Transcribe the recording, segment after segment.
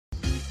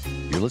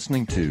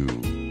listening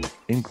to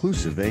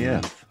Inclusive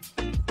AF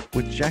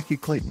with Jackie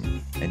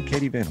Clayton and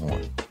Katie Van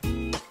Horn.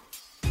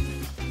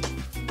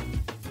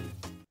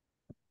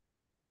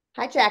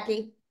 Hi,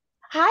 Jackie.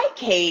 Hi,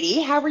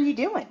 Katie. How are you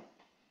doing?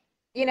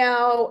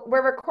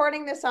 We're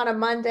recording this on a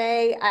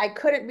Monday. I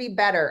couldn't be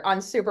better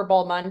on Super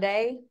Bowl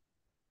Monday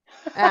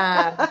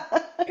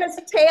because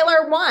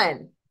Taylor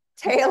won.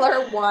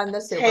 Taylor won the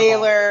Super Bowl.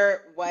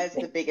 Taylor was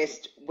the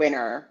biggest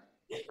winner.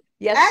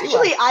 Yes, she was.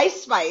 Actually,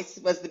 Ice Spice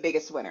was the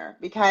biggest winner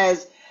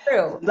because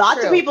True, lots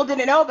of true. people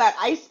didn't know about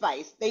Ice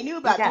Spice. They knew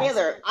about Yes,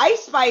 Taylor.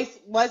 Ice Spice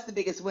was the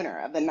biggest winner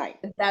of the night.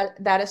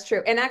 that is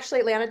true. And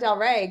actually, Lana Del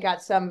Rey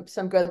got some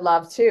good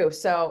love too.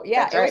 So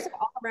yeah, That's it was right. an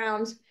all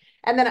around.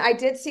 And then I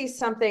did see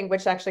something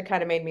which actually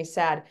kind of made me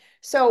sad.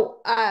 So,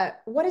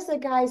 what is the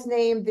guy's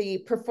name? The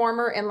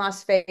performer in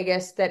Las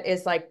Vegas that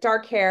is like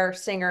dark hair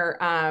singer.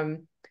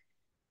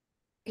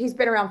 He's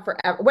been around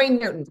forever. Wayne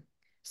Newton.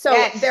 So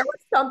there Yes.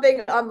 was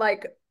something on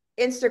like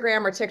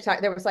Instagram or TikTok.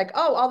 There was like,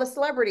 oh, all the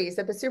celebrities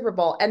at the Super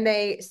Bowl, and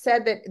they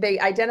said that they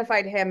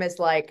identified him as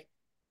like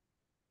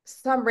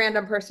some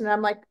random person. And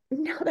I'm like,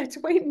 no, that's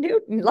Wayne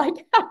Newton.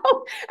 Like,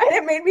 how? And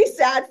it made me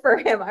sad for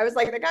him. I was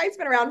like, the guy's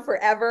been around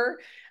forever.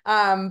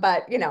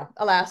 But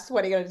alas,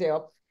 what are you gonna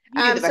do?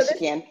 You do the So best you this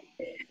can.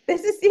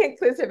 this is the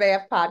Inclusive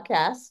AF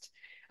podcast.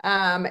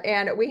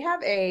 And we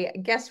have a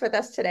guest with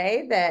us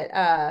today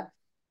that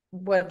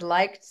would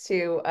like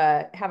to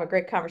have a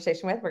great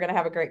conversation with. We're going to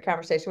have a great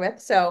conversation with.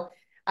 So,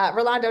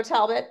 Rolando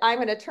Talbott, I'm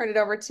going to turn it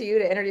over to you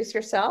to introduce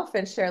yourself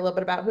and share a little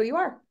bit about who you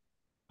are.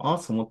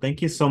 Awesome. Well,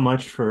 thank you so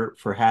much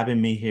for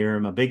having me here.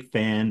 I'm a big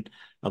fan.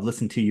 I've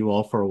listened to you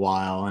all for a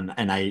while,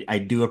 and I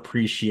do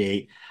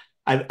appreciate.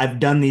 I've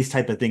done these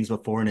type of things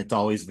before, and it's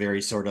always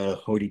very sort of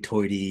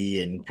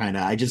hoity-toity and kind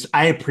of.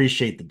 I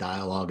appreciate the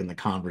dialogue and the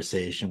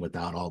conversation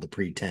without all the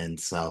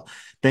pretense. So,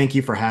 thank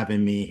you for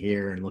having me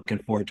here, and looking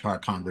forward to our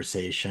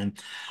conversation.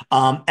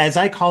 As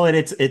I call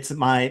it, it's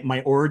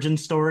my origin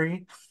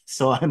story.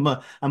 So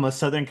I'm a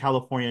Southern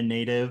California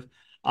native,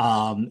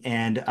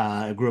 and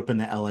I grew up in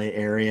the LA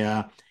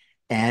area.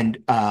 And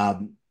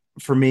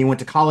for me, went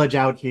to college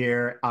out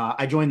here.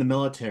 I joined the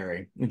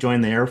military,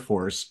 joined the Air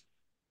Force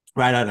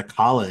right out of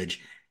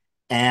college.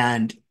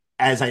 And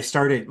as I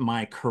started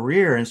my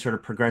career and sort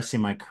of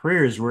progressing my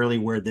career is really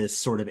where this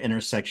sort of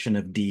intersection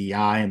of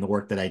DEI and the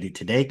work that I do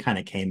today kind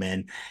of came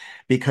in.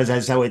 Because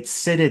as I would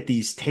sit at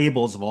these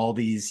tables of all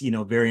these,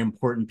 very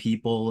important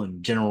people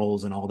and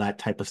generals and all that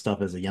type of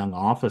stuff as a young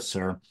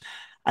officer,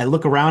 I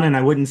look around and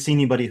I wouldn't see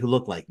anybody who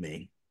looked like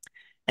me.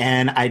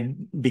 And I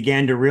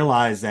began to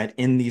realize that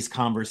in these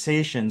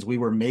conversations, we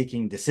were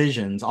making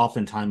decisions,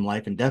 oftentimes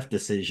life and death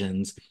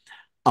decisions,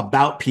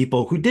 about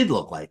people who did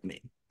look like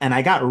me. And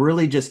I got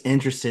really just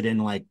interested in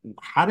like,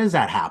 how does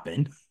that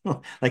happen?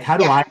 Like, how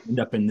do Yeah. I end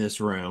up in this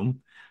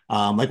room?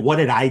 Like, what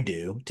did I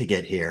do to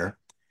get here?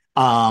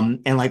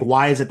 And like,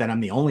 why is it that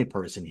I'm the only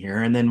person here?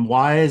 And then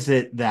why is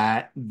it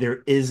that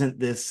there isn't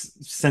this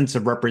sense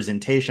of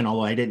representation?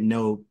 Although I didn't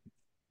know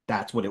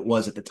that's what it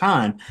was at the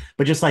time,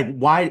 but just like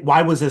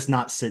why was this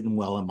not sitting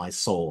well in my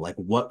soul? Like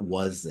what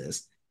was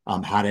this?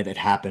 How did it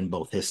happen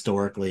both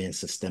historically and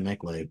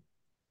systemically?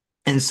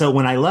 And so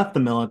when I left the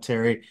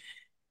military,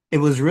 it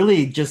was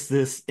really just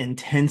this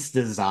intense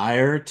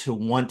desire to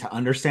want to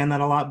understand that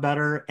a lot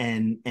better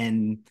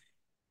and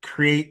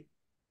create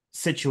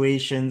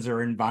situations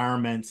or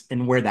environments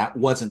in where that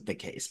wasn't the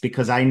case.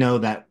 Because I know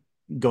that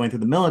going through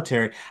the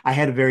military, I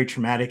had a very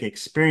traumatic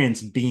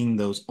experience being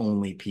those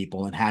only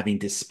people and having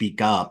to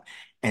speak up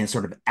and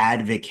sort of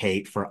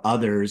advocate for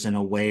others in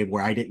a way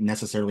where I didn't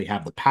necessarily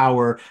have the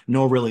power,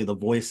 nor really the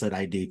voice that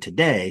I do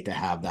today to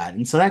have that.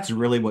 And so that's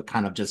really what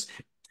kind of just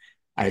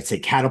I'd say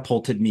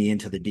catapulted me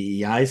into the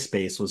DEI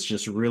space was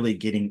just really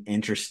getting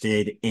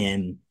interested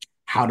in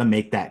how to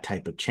make that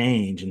type of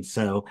change. And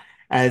so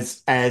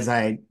as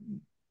I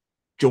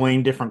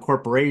joined different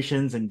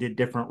corporations and did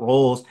different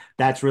roles,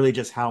 that's really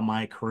just how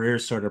my career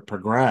sort of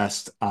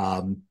progressed.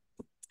 And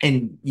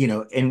in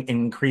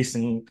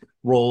increasing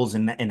roles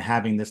and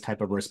having this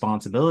type of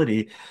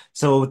responsibility.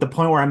 So at the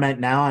point where I'm at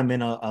now, I'm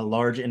in a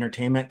large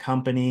entertainment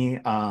company,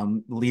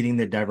 leading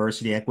the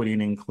diversity, equity,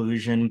 and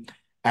inclusion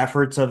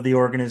efforts of the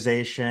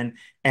organization.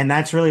 And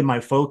that's really my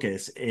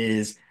focus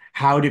is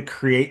how to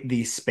create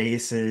these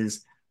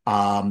spaces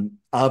of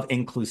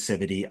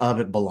inclusivity,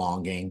 of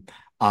belonging,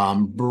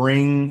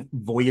 bring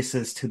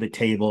voices to the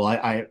table.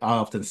 I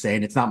often say,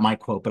 and it's not my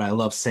quote, but I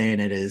love saying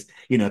it is,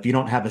 if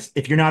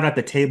you're not at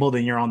the table,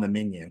 then you're on the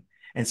menu.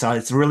 And so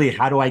it's really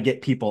how do I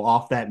get people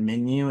off that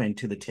menu and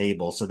to the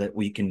table so that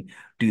we can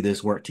do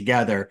this work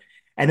together.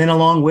 And then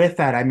along with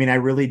that, I mean, I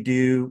really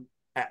do.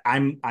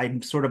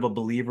 I'm sort of a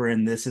believer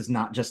in this is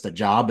not just a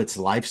job, it's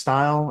a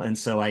lifestyle. And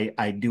so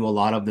I do a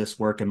lot of this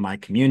work in my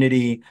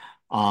community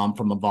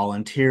from a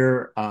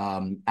volunteer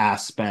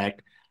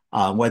aspect,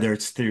 whether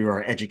it's through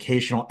our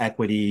educational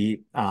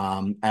equity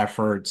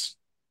efforts.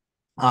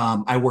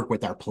 I work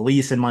with our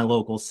police in my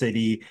local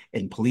city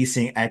in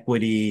policing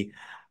equity.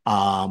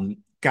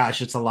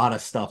 Gosh, it's a lot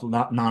of stuff,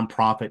 not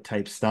nonprofit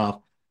type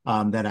stuff.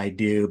 that I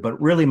do.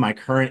 But really, my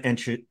current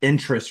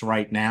interest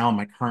right now,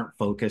 my current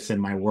focus in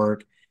my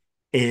work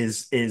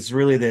is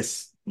really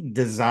this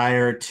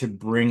desire to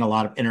bring a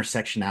lot of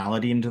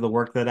intersectionality into the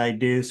work that I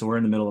do. So we're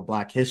in the middle of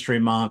Black History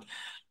Month.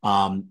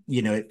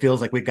 It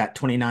feels like we've got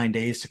 29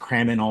 days to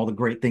cram in all the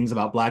great things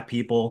about Black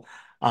people.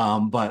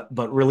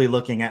 But really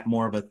looking at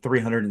more of a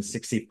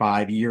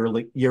 365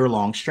 year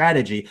long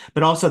strategy,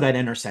 but also that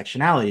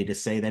intersectionality to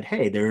say that,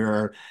 hey, there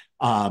are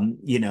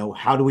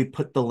how do we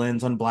put the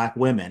lens on Black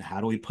women?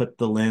 How do we put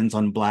the lens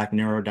on Black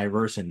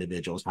neurodiverse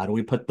individuals? How do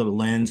we put the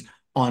lens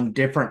on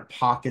different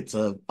pockets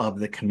of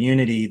the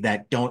community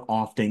that don't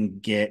often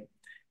get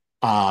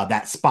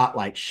that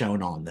spotlight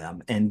shown on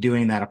them, and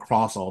doing that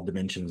across all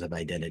dimensions of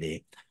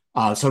identity.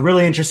 So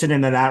really interested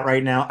in that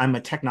right now. I'm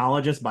a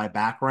technologist by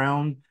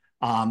background.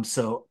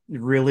 So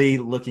really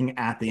looking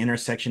at the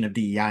intersection of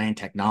DEI and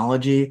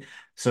technology.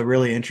 So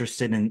really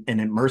interested in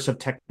immersive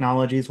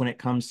technologies when it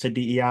comes to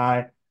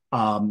DEI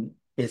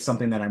is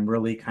something that I'm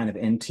really kind of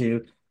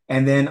into.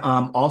 And then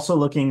also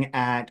looking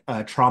at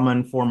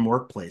trauma-informed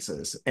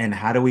workplaces, and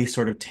how do we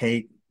sort of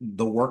take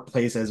the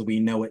workplace as we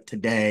know it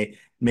today,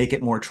 make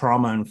it more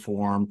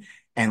trauma-informed,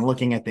 and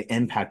looking at the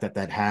impact that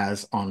that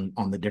has on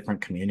the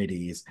different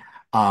communities.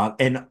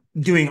 And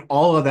doing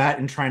all of that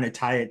and trying to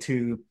tie it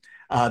to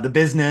the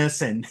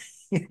business and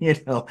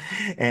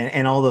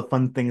and all the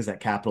fun things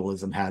that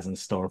capitalism has in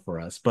store for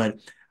us. But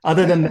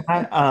other than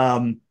that,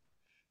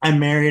 I'm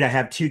married. I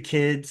have 2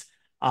 kids.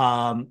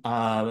 Been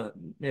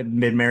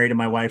married to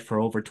my wife for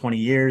over 20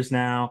 years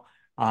now.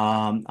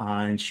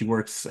 And she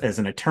works as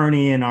an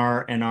attorney in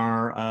our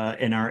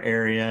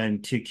area,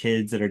 and 2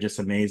 kids that are just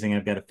amazing.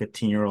 I've got a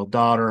 15-year-old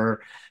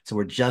daughter. So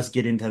we're just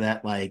getting to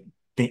that, like,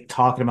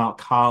 talking about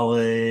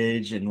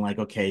college and like,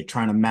 okay,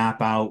 trying to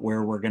map out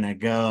where we're going to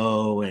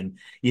go and,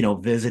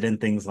 visit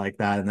and things like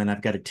that. And then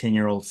I've got a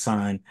 10-year-old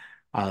son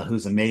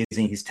who's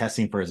amazing. He's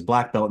testing for his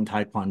black belt in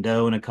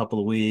Taekwondo in a couple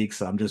of weeks.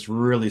 So I'm just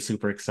really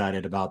super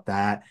excited about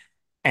that.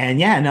 And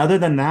yeah, and other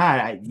than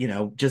that,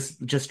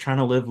 just trying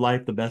to live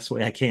life the best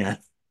way I can.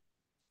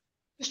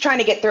 Just trying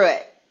to get through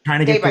it Trying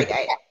to day get by through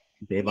day.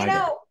 day by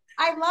day.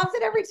 I love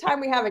that every time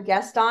we have a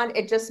guest on,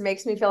 it just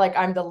makes me feel like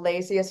I'm the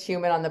laziest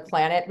human on the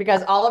planet,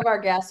 because all of our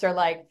guests are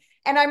like,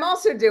 and I'm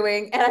also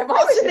doing, and I'm I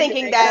also was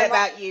thinking doing, that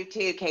about you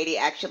too, Katie,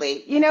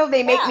 actually.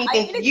 They make me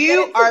think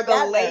you are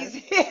the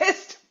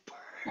laziest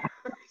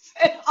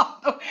person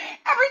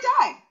every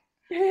time.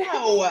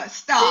 No,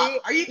 stop.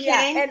 Are you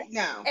kidding? Yeah,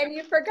 No. And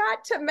you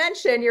forgot to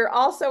mention you're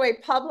also a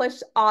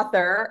published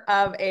author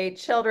of a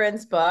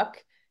children's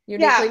book.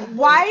 Yeah,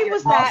 why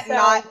was that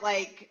not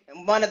like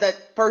one of the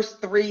first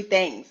 3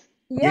 things?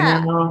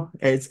 Yeah.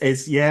 It's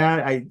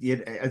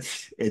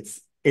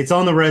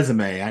on the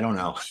resume. I don't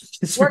know.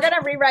 We're going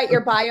to rewrite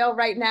your bio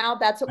right now.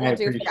 That's what we'll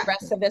do for the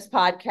rest of this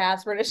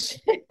podcast. We're going to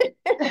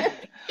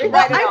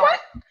rewrite it all.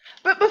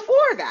 But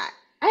before that,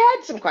 I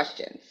had some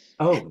questions.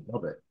 Oh,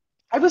 love it.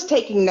 I was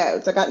taking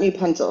notes. I got new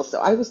pencils,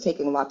 so I was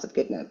taking lots of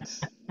good notes.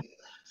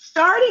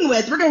 Starting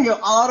with, we're going to go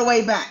all the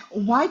way back.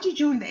 Why'd you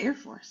join the Air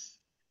Force?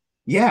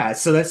 Yeah,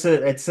 so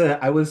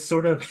I was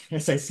sort of,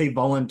 as I say,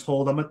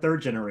 voluntold. I'm a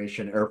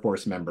 3rd-generation Air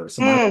Force member.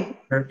 So my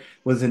father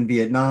was in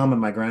Vietnam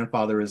and my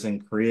grandfather was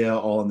in Korea,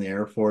 all in the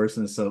Air Force.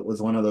 And so it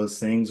was one of those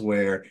things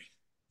where,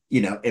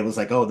 it was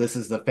like, oh, this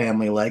is the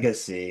family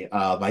legacy.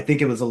 I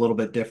think it was a little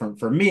bit different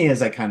for me,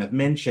 as I kind of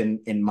mentioned,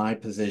 in my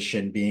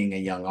position being a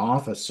young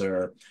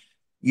officer.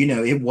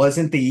 It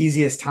wasn't the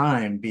easiest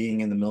time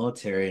being in the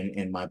military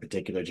in my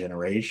particular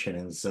generation.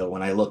 And so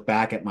when I look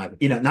back at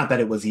not that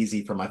it was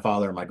easy for my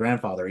father or my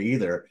grandfather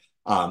either,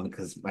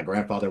 because my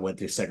grandfather went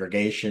through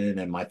segregation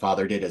and my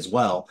father did as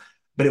well.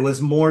 But it was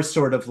more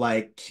sort of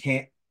like,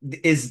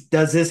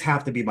 does this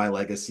have to be my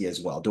legacy as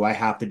well? Do I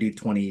have to do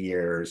 20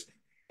 years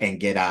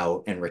and get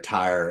out and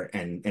retire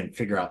and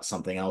figure out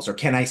something else? Or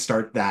can I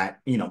start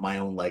that, my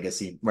own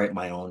legacy, write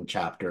my own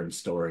chapter and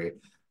story?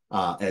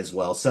 As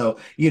well. So,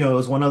 it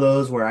was one of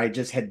those where I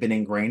just had been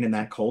ingrained in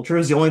that culture. It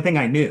was the only thing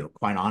I knew,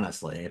 quite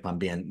honestly, if I'm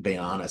being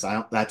honest.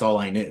 That's all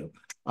I knew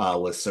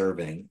was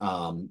serving.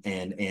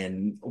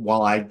 And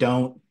while I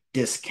don't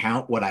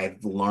discount what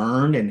I've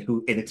learned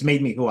and it's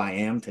made me who I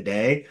am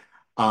today,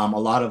 a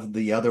lot of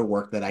the other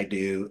work that I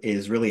do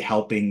is really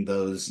helping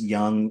those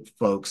young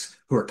folks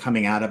who are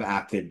coming out of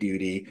active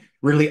duty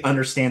really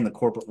understand the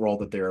corporate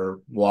world that they're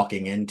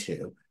walking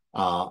into.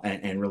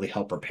 And really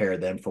help prepare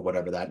them for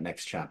whatever that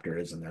next chapter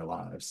is in their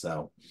lives.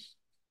 So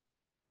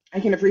I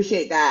can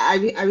appreciate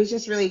that. I was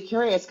just really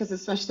curious because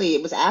especially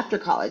it was after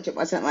college. It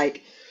wasn't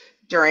like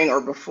during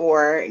or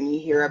before, and you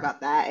hear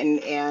about that.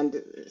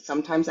 And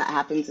sometimes that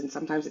happens and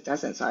sometimes it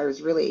doesn't. So I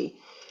was really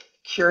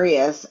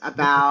curious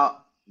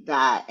about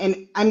that.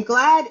 And I'm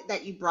glad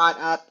that you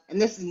brought up, and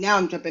now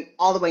I'm jumping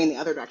all the way in the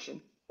other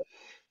direction,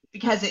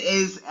 because it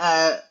is,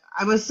 I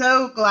was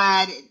so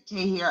glad to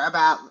hear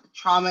about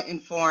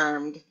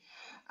trauma-informed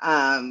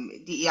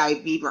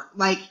DEIB,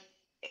 like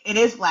it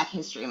is Black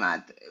History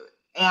Month,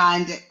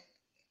 and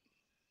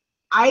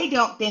I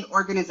don't think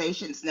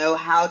organizations know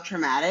how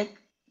traumatic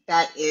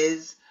that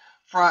is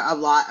for a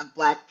lot of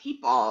Black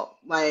people.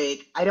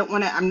 Like, I don't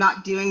want to, I'm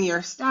not doing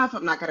your stuff.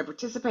 I'm not going to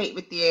participate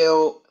with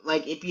you.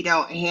 Like, if you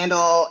don't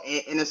handle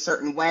it in a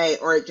certain way,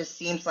 or it just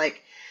seems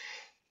like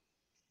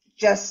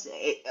just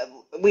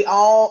we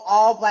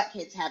all Black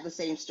kids have the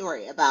same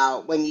story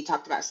about when you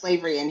talked about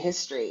slavery and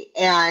history.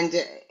 And,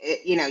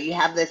 you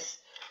have this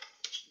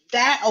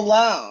that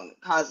alone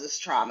causes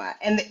trauma,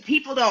 and that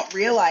people don't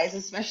realize,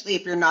 especially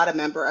if you're not a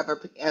member of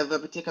a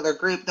particular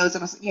group. Those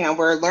of us,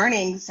 we're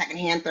learning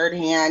secondhand, third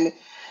hand,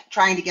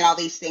 trying to get all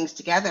these things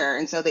together.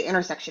 And so the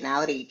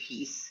intersectionality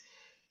piece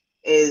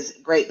is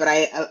great, but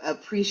I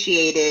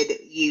appreciated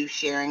you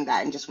sharing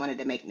that and just wanted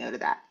to make note of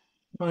that.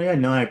 Oh yeah,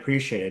 no, I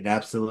appreciate it.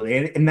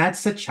 Absolutely. And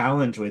that's the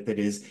challenge with it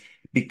is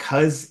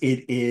because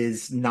it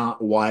is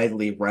not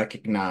widely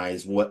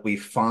recognized what we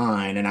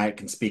find, and I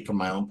can speak from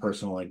my own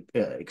personal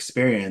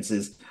experience,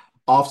 is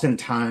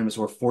oftentimes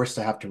we're forced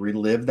to have to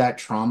relive that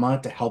trauma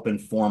to help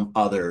inform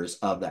others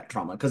of that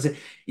trauma. Because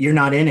you're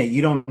not in it,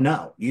 you don't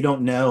know. You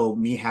don't know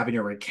me having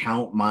to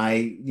recount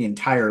my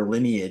entire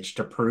lineage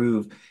to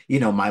prove,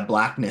 my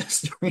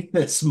blackness during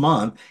this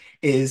month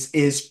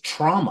is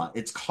trauma.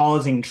 It's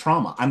causing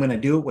trauma. I'm going to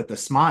do it with a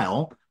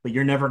smile, but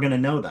you're never going to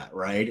know that,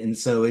 right? And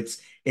so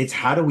it's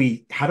how do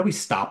we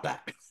stop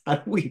that? How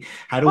do we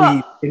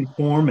Well,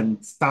 inform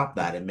and stop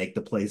that and make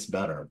the place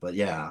better? But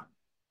yeah.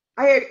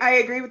 I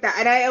agree with that.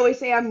 And I always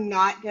say I'm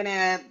not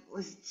gonna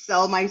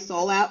sell my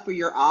soul out for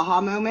your aha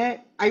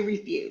moment. I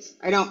refuse.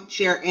 I don't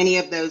share any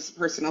of those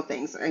personal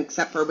things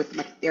except for with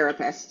my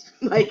therapist.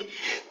 Like,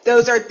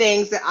 those are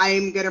things that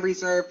I'm gonna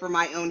reserve for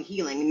my own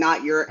healing,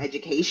 not your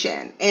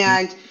education.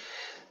 And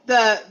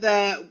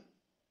the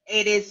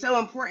it is so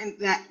important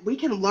that we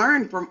can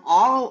learn from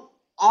all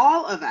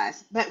of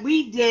us. But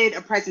we did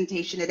a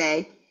presentation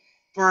today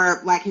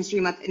for Black History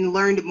Month and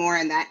learned more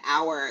in that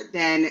hour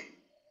than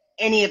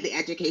any of the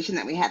education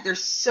that we have.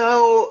 There's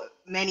so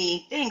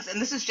many things,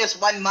 and this is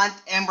just 1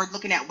 month, and we're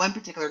looking at one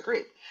particular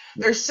group.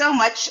 There's so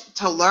much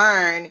to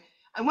learn.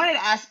 I wanted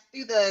to ask,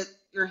 through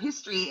your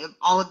history of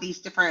all of these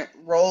different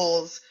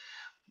roles,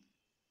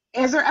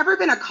 has there ever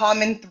been a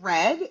common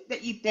thread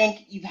that you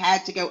think you've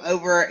had to go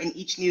over in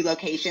each new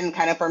location,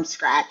 kind of from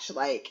scratch?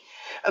 Like,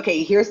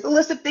 okay, here's the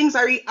list of things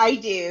I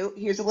do.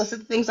 Here's a list of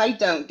the things I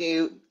don't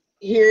do.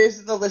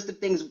 Here's the list of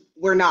things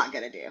we're not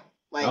going to do.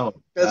 Like, Oh,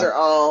 those are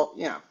all,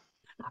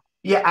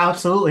 yeah,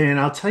 absolutely. And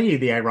I'll tell you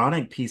the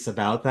ironic piece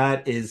about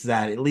that is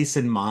that at least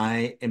in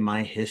my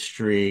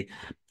history,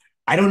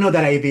 I don't know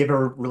that I've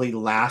ever really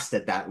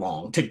lasted that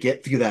long to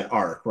get through that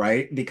arc,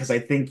 right? Because I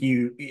think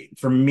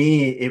for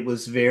me, it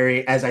was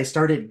as I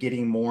started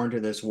getting more into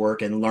this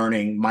work and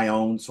learning my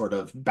own sort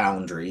of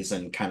boundaries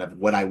and kind of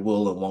what I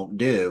will and won't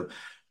do.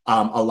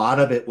 A lot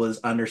of it was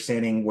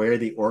understanding where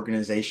the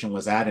organization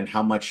was at and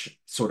how much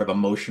sort of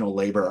emotional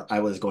labor I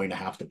was going to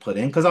have to put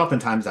in. Because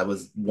oftentimes I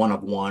was one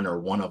of one or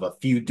one of a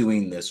few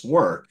doing this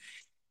work.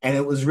 And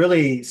it was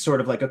really sort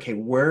of like, okay,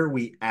 where are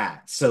we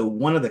at? So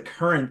one of the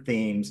current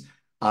themes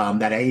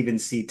that I even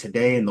see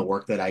today in the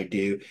work that I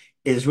do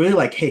is really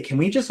like, hey, can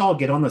we just all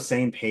get on the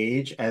same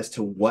page as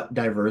to what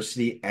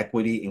diversity,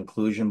 equity,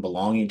 inclusion,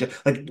 belonging to,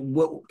 like,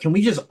 what can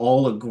we just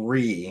all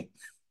agree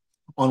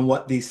on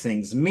what these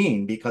things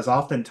mean? Because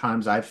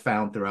oftentimes I've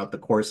found throughout the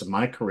course of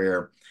my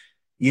career,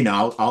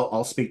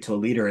 I'll speak to a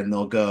leader and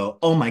they'll go,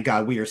 "Oh my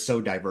God, we are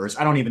so diverse.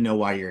 I don't even know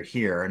why you're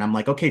here." And I'm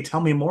like, "Okay, tell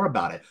me more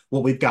about it."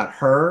 Well, we've got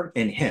her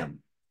and him,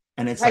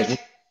 and it's like, right.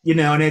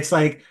 and it's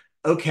like,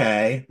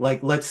 okay,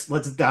 like let's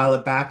dial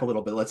it back a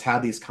little bit. Let's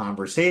have these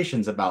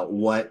conversations about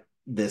what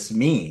this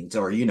means,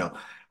 or yeah,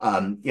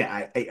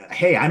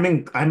 hey, I'm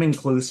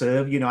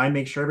inclusive. I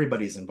make sure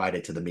everybody's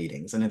invited to the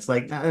meetings, and it's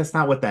like that's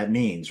not what that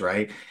means,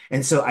 right?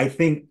 And so I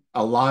think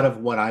a lot of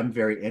what I'm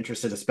very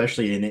interested,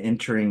 especially in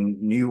entering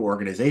new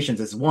organizations,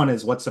 is one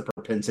is what's the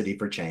propensity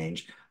for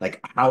change? Like,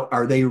 how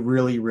are they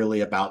really,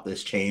 really about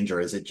this change,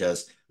 or is it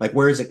just like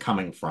where is it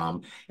coming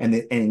from? And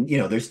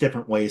there's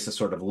different ways to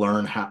sort of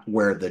learn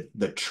where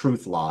the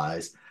truth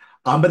lies.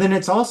 But then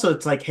it's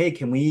like, hey,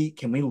 can we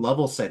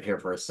level set here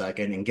for a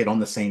second and get on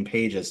the same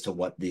page as to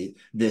what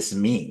this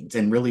means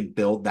and really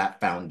build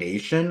that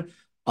foundation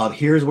of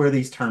here's where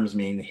these terms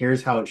mean,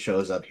 here's how it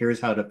shows up,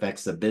 here's how it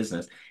affects the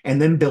business,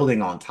 and then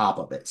building on top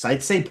of it. So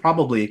I'd say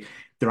probably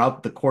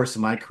throughout the course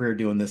of my career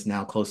doing this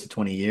now close to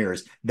 20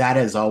 years, that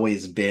has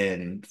always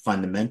been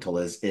fundamental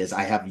is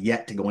I have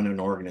yet to go into an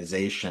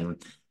organization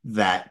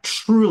that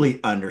truly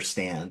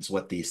understands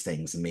what these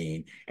things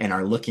mean and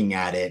are looking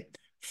at it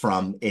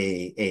from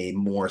a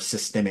more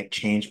systemic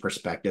change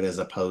perspective as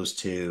opposed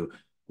to,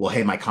 well,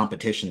 hey, my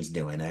competition's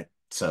doing it.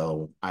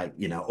 So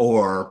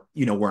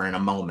we're in a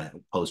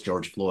moment post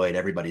George Floyd,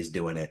 everybody's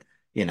doing it.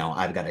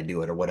 I've got to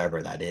do it or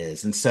whatever that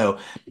is. And so,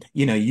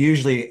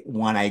 usually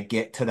when I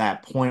get to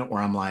that point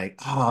where I'm like,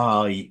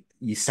 oh,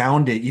 you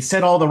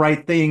said all the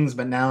right things,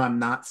 but now I'm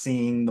not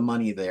seeing the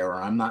money there,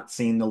 or I'm not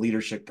seeing the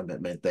leadership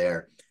commitment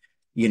there.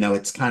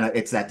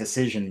 It's that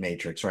decision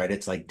matrix, right?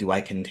 It's like, do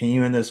I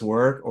continue in this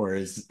work or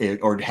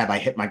have I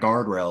hit my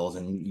guardrails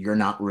and you're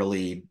not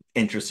really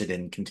interested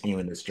in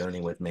continuing this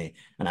journey with me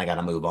and I got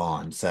to move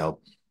on. So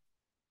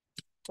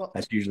Well,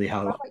 That's usually I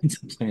how it love what, ends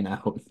up playing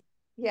out.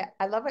 yeah,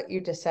 I love what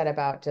you just said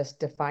about just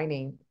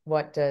defining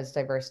what does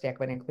diversity,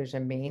 equity, and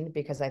inclusion mean,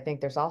 because I think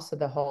there's also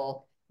the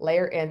whole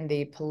layer in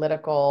the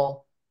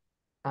political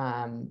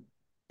um,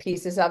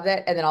 pieces of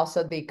it, and then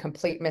also the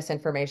complete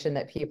misinformation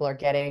that people are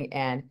getting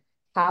and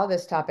how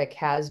this topic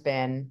has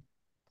been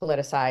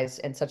politicized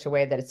in such a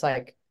way that it's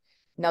like,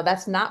 no,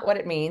 that's not what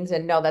it means,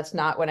 and no, that's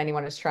not what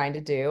anyone is trying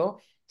to do.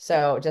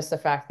 So just the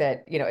fact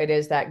that, it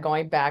is that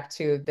going back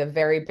to the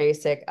very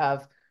basic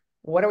of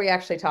what are we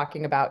actually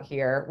talking about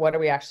here? What are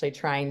we actually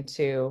trying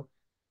to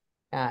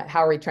how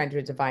are we trying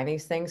to define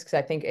these things? Because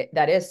I think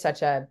that is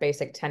such a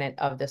basic tenet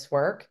of this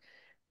work,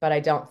 but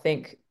I don't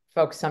think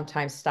folks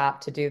sometimes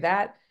stop to do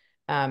that.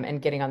 And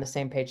getting on the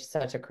same page is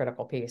such a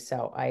critical piece.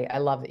 So I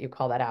love that you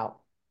call that out.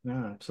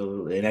 No,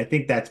 absolutely. And I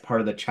think that's part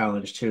of the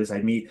challenge too, is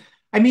I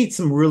meet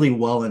some really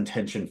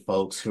well-intentioned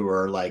folks who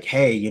are like,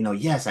 hey,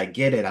 yes, I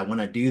get it. I want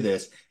to do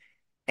this.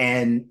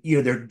 And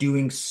they're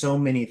doing so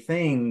many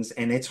things,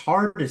 and it's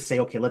hard to say,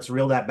 okay, let's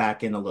reel that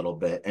back in a little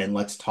bit and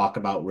let's talk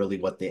about really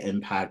what the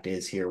impact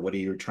is here. What are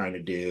you trying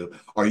to do?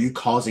 Are you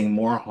causing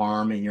more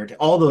harm in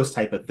all those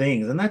type of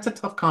things? And that's a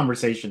tough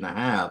conversation to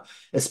have,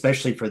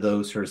 especially for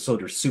those who are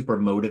sort of super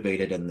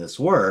motivated in this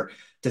work,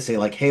 to say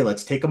like, hey,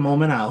 let's take a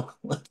moment out.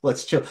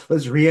 Let's chill.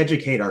 Let's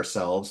re-educate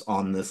ourselves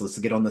on this. Let's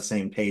get on the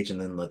same page, and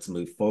then let's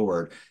move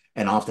forward.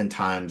 And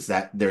oftentimes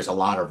that there's a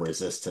lot of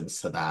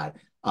resistance to that,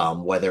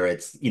 whether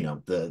it's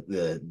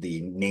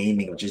the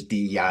naming, which is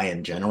DEI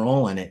in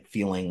general, and it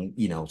feeling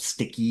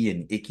sticky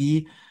and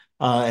icky,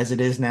 as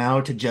it is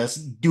now, to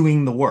just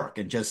doing the work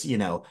and just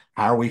how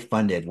are we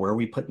funded, where are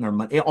we putting our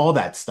money, all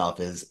that stuff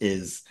is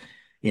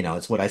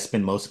it's what I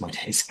spend most of my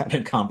days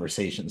having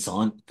conversations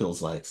on,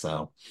 feels like.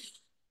 So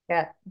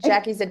Yeah.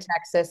 Jackie's in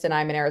Texas and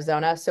I'm in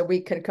Arizona, so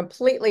we can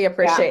completely Yeah,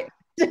 appreciate.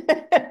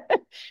 yeah,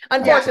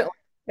 Unfortunately.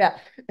 Yeah.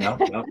 yep,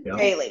 yep, yep.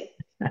 daily.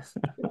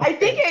 I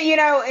think,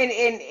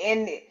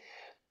 in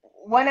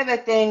one of the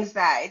things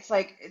that it's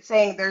like it's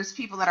saying there's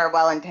people that are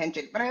well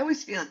intentioned, but I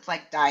always feel it's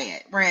like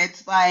diet, where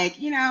it's like,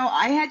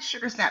 I had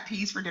sugar snap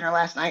peas for dinner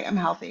last night. I'm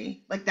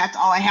healthy. Like that's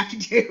all I have to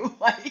do.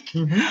 Like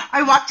Hmm.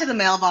 I walk to the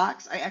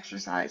mailbox, I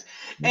exercise.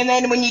 And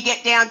then when you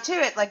get down to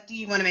it, like, do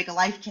you want to make a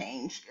life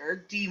change or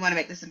do you want to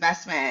make this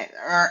investment,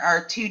 or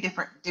are two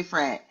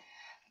different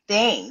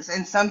things?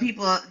 And some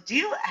people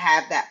do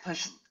have that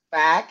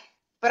pushback,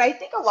 but I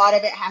think a lot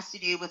of it has to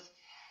do with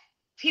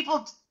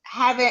people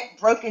haven't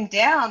broken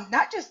down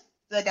not just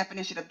the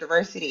definition of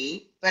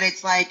diversity, but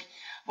it's like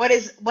what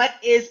is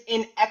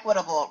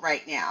inequitable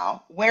right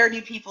now? Where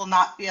do people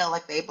not feel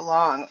like they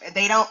belong?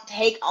 They don't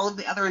take all of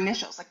the other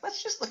initials. Like,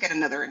 let's just look at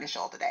another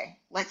initial today.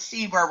 Let's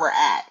see where we're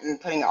at and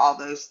putting all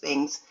those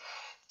things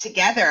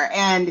together.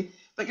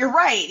 But you're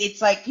right.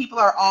 It's like people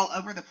are all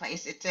over the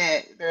place.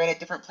 They're in a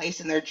different place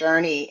in their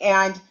journey.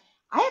 And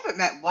I haven't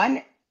met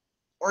one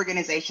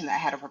organization that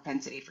had a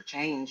propensity for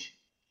change.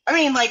 I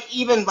mean, like,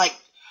 even like,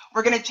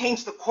 we're going to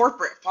change the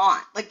corporate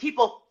font. Like,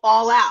 people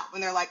fall out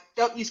when they're like,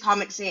 don't use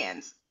Comic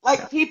Sans.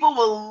 Like, people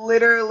will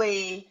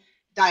literally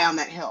die on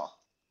that hill.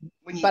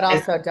 But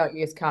also don't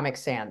use Comic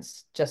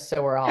Sans, just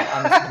so we're all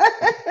on the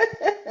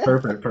same.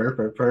 Perfect,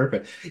 perfect,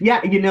 perfect.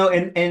 Yeah,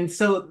 and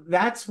so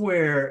that's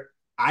where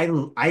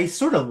I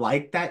sort of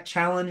like that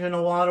challenge in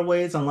a lot of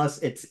ways, unless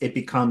it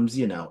becomes,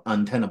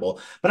 untenable.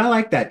 But I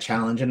like that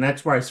challenge, and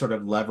that's where I sort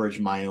of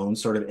leverage my own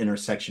sort of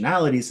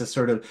intersectionalities to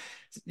sort of,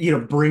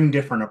 bring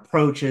different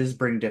approaches,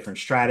 bring different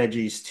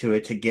strategies to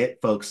it to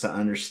get folks to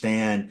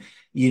understand,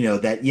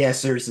 that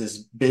yes, there's this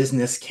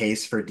business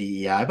case for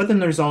DEI, but then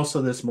there's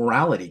also this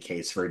morality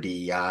case for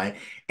DEI.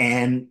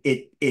 And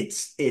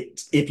it's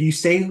if you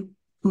say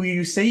who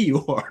you say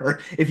you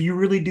are, if you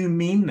really do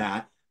mean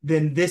that,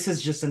 then this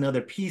is just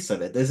another piece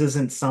of it. This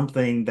isn't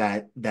something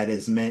that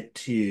is meant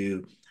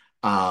to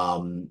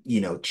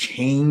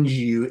change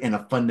you in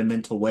a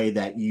fundamental way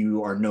that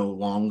you are no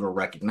longer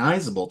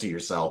recognizable to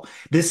yourself.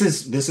 This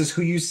is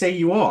who you say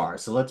you are.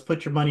 So let's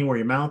put your money where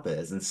your mouth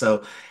is. And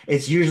so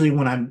it's usually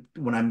when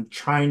I'm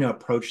trying to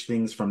approach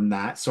things from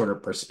that sort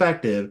of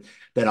perspective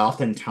that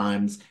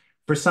oftentimes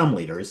for some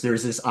leaders,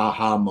 there's this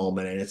aha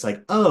moment, and it's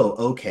like,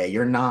 oh, okay,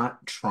 you're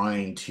not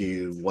trying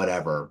to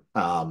whatever,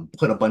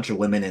 put a bunch of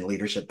women in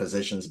leadership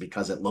positions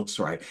because it looks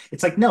right.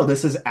 It's like, no,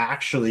 this is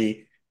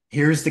actually,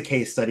 here's the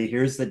case study,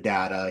 here's the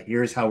data,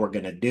 here's how we're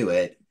going to do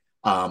it.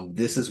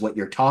 This is what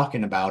you're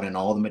talking about, and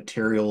all the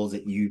materials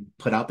that you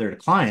put out there to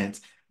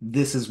clients.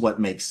 This is what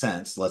makes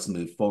sense. Let's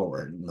move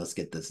forward and let's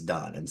get this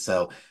done. And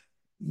so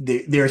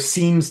there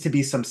seems to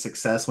be some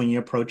success when you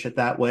approach it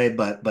that way,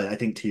 but I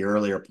think to your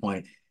earlier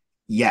point,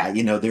 yeah,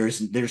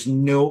 there's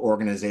no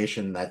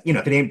organization that,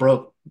 if it ain't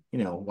broke,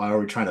 why are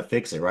we trying to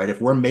fix it, right? If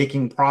we're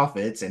making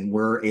profits and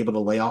we're able to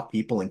lay off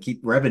people and keep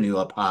revenue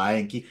up high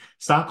and keep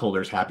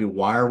stockholders happy,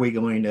 why are we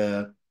going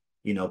to,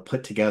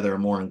 put together a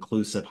more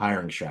inclusive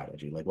hiring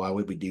strategy? Like, why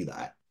would we do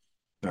that?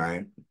 All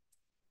right.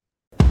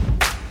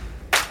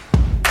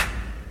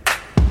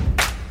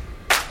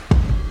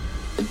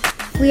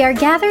 We are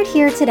gathered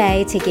here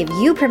today to give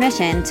you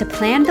permission to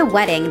plan the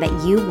wedding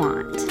that you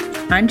want.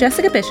 I'm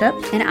Jessica Bishop.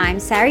 And I'm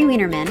Sari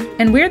Wienerman.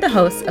 And we're the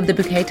hosts of the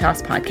Bouquet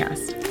Toss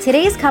podcast.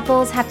 Today's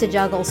couples have to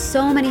juggle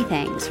so many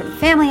things, from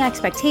family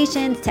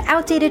expectations to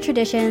outdated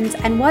traditions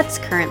and what's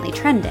currently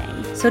trending.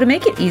 So to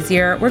make it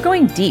easier, we're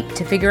going deep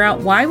to figure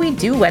out why we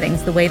do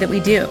weddings the way that we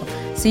do,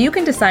 so you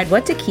can decide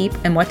what to keep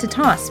and what to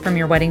toss from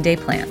your wedding day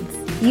plans.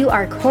 You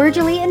are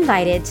cordially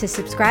invited to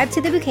subscribe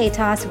to the Bouquet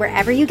Toss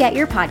wherever you get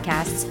your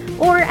podcasts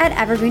or at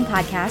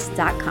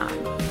evergreenpodcast.com.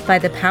 By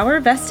the power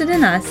vested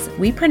in us,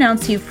 we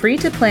pronounce you free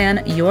to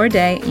plan your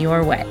day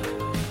your way.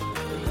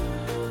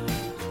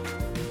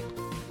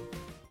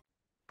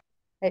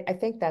 I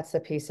think that's the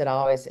piece that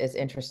always is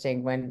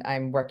interesting when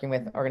I'm working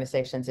with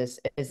organizations is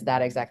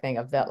that exact thing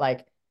of that,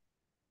 like,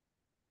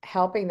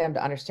 helping them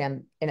to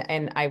understand,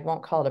 and I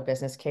won't call it a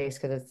business case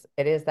because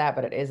it is that,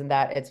 but it isn't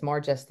that. It's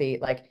more just the,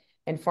 like,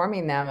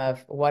 informing them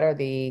of what are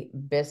the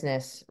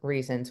business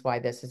reasons why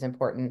this is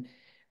important.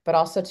 But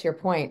also, to your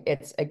point,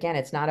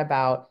 it's not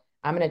about,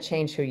 I'm going to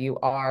change who you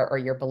are or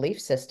your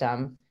belief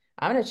system.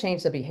 I'm going to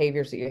change the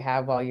behaviors that you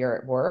have while you're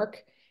at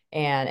work.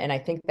 And I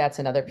think that's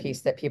another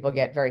piece that people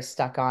get very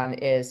stuck on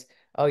is,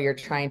 oh, you're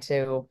trying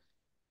to,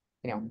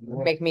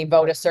 make me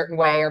vote a certain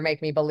way or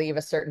make me believe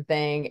a certain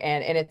thing.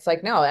 And it's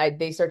like, no,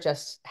 these are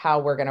just how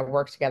we're going to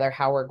work together,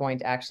 how we're going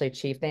to actually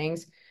achieve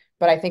things.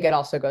 But I think it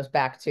also goes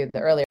back to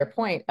the earlier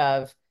point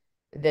of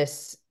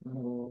this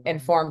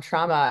informed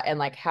trauma and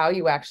like how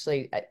you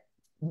actually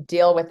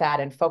deal with that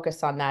and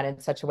focus on that in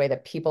such a way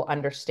that people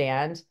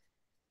understand.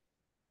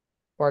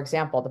 For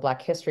example, the Black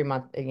History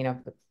Month,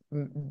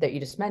 that you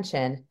just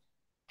mentioned,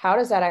 how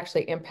does that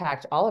actually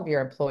impact all of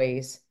your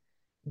employees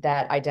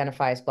that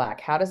identify as Black?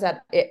 How does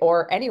that,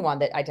 or anyone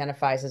that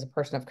identifies as a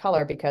person of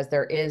color? Because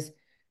there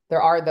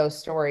are those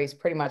stories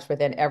pretty much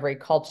within every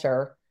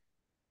culture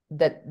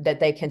that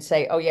they can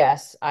say, oh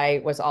yes,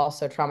 I was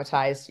also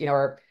traumatized,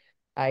 or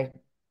I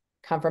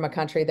come from a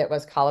country that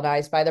was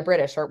colonized by the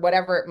British, or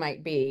whatever it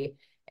might be.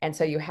 And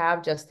so you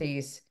have just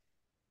these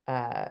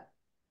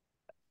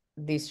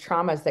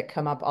traumas that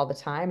come up all the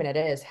time. And it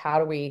is, how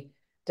do we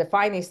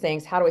define these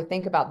things? How do we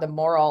think about the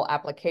moral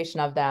application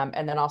of them?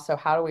 And then also,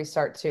 how do we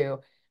start to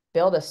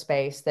build a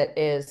space that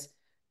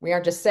we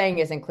aren't just saying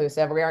is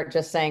inclusive. We aren't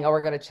just saying, oh,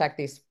 we're going to check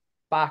these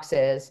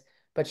boxes,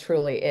 but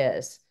truly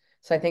is.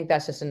 So I think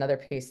that's just another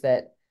piece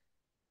that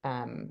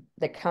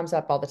comes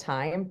up all the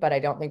time, but I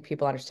don't think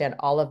people understand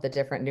all of the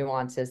different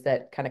nuances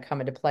that kind of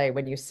come into play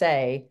when you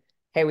say,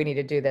 hey, we need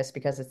to do this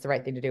because it's the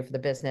right thing to do for the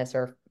business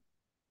or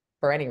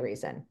for any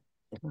reason.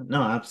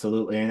 No,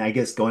 absolutely. And I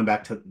guess going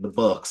back to the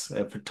books,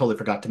 I totally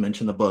forgot to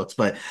mention the books,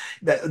 but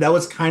that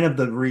was kind of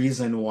the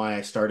reason why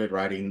I started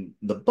writing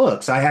the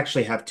books. I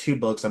actually have two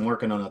books. I'm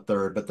working on a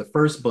third, but the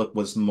first book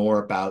was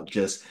more about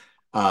just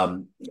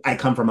I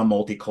come from a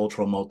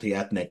multicultural,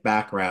 multi-ethnic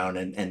background,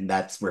 and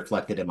that's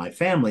reflected in my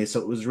family. So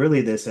it was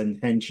really this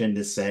intention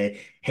to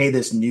say, hey,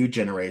 this new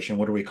generation,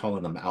 what are we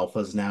calling them,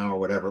 alphas now, or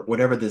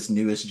whatever this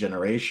newest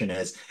generation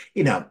is,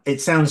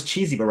 it sounds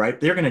cheesy, but right,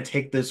 they're going to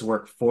take this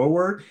work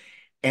forward.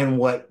 And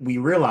what we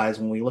realize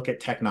when we look at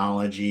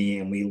technology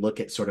and we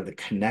look at sort of the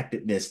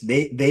connectedness,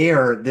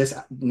 this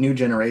new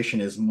generation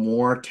is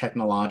more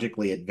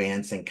technologically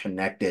advanced and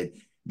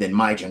connected than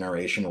my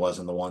generation was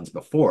and the ones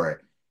before it.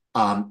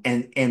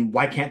 And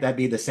why can't that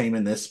be the same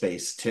in this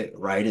space too,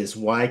 right? Is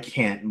why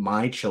can't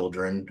my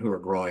children who are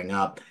growing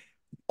up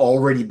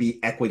already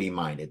be equity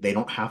minded? They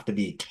don't have to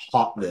be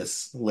taught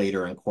this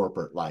later in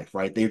corporate life,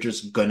 right? They're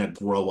just going to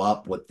grow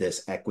up with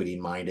this equity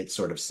minded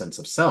sort of sense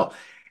of self.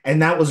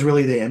 And that was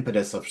really the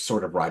impetus of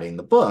sort of writing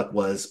the book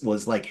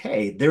was like,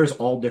 hey, there's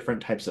all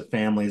different types of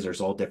families. There's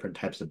all different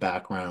types of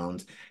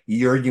backgrounds.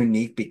 You're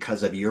unique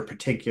because of your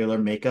particular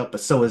makeup, but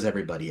so is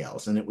everybody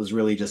else. And it was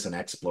really just an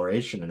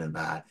exploration in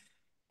that.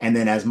 And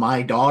then as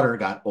my daughter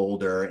got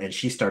older and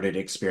she started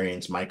to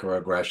experience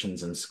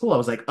microaggressions in school, I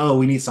was like, oh,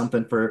 we need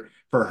something for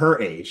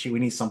her age. We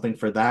need something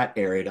for that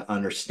area to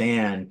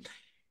understand.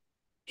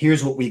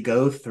 Here's what we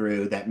go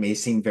through that may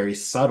seem very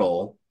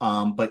subtle,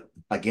 but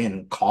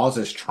again,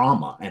 causes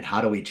trauma. And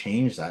how do we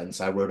change that? And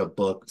so I wrote a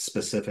book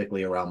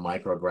specifically around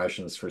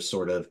microaggressions for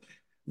sort of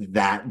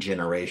that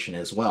generation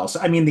as well.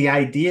 So, I mean, the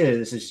idea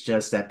is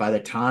just that by the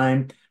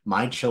time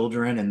my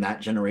children and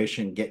that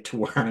generation get to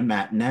where I'm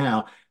at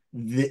now,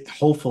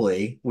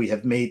 hopefully we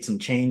have made some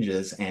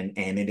changes and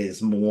it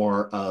is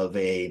more of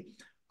a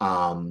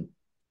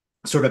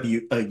sort of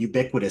a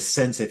ubiquitous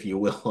sense, if you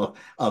will,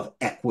 of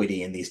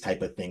equity in these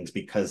type of things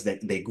because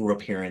they grew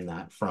up hearing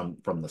that from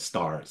the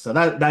start. So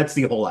that's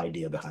the whole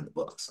idea behind the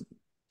books.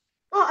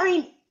 Well, I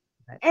mean,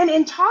 and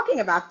in talking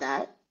about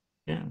that,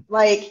 yeah,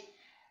 like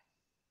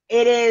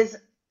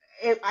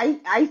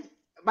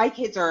my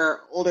kids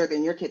are older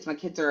than your kids. My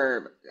kids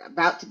are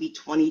about to be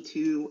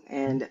 22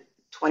 and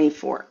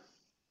 24.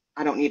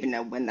 I don't even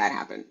know when that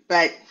happened,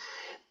 but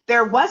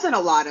there wasn't a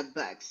lot of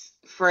books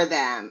for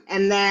them.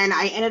 And then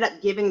I ended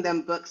up giving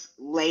them books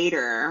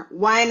later.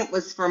 One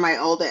was for my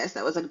oldest.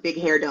 That was like Big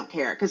Hair, Don't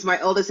Care. Because my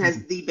oldest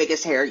has the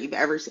biggest hair you've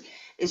ever seen.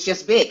 It's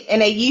just big.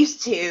 And I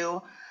used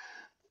to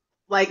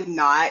like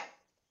not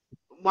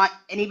want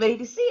anybody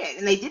to see it,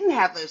 and they didn't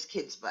have those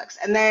kids books.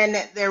 And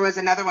then there was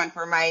another one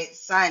for my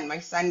son. My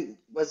son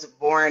was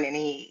born, and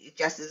he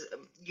just is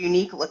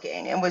unique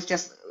looking and was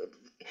just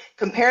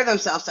compare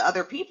themselves to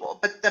other people.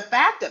 But the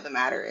fact of the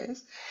matter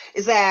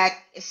is that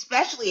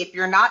especially if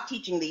you're not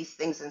teaching these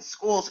things in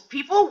schools,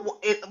 people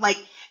like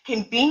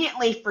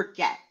conveniently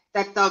forget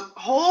that the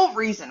whole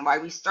reason why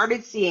we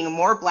started seeing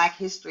more Black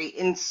history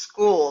in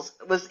schools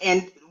was,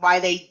 and why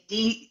they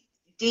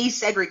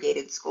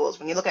desegregated schools,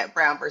 when you look at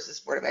Brown versus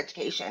Board of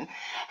Education,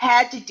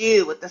 had to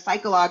do with the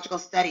psychological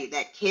study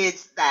that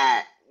kids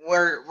that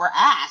were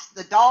asked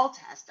the doll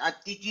test.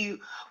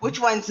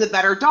 Which one's the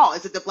better doll?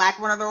 Is it the Black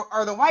one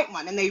or the white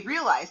one? And they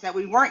realized that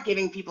we weren't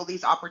giving people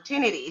these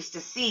opportunities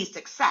to see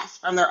success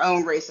from their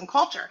own race and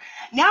culture.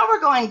 Now we're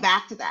going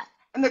back to that.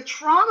 And the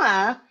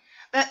trauma,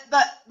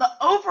 the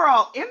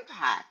overall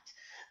impact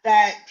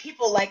that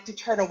people like to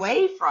turn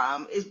away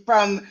from is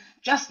from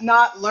just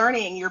not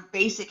learning your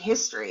basic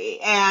history.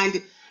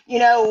 And,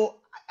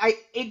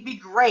 it'd be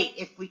great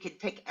if we could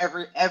pick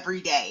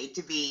every day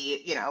to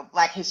be,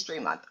 Black History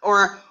Month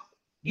or,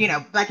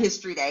 Black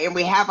History Day, and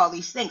we have all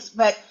these things.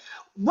 But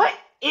what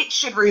it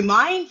should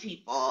remind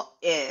people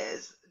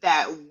is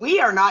that we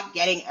are not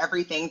getting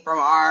everything from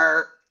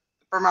our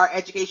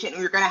education,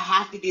 and we're going to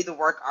have to do the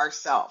work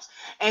ourselves.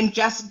 And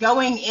just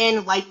going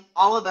in, like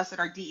all of us that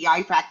are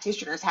DEI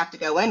practitioners have to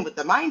go in with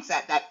the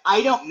mindset that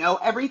I don't know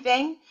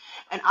everything,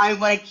 and I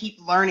want to keep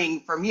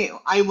learning from you.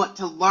 I want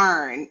to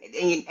learn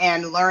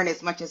and learn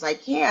as much as I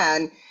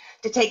can,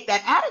 to take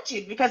that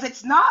attitude, because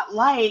it's not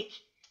like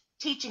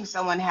teaching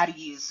someone how to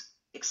use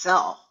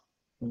Excel,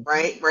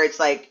 right? Where it's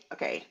like,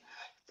 okay,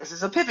 this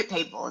is a pivot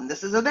table and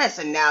this is a this,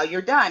 and now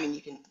you're done and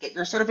you can get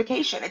your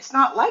certification. It's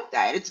not like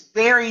that. It's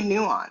very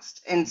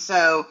nuanced. And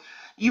so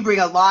you bring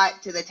a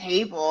lot to the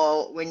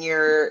table when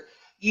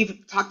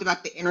you've talked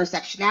about the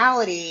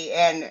intersectionality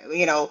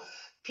and,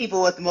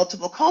 people with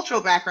multiple cultural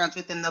backgrounds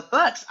within the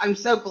books. I'm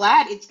so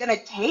glad it's going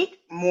to take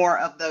more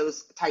of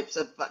those types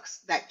of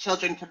books that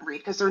children can read,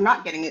 because they're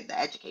not getting the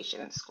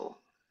education in school.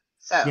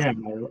 So Yeah,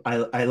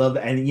 I love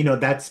that. And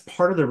that's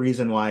part of the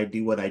reason why I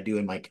do what I do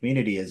in my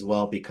community as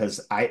well,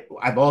 because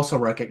I've also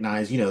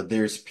recognized,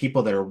 there's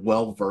people that are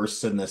well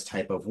versed in this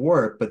type of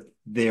work, but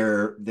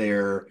their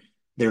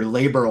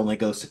labor only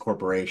goes to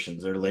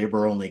corporations. Their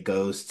labor only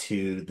goes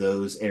to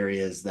those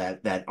areas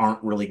that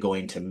aren't really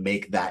going to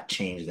make that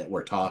change that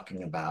we're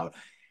talking about.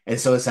 And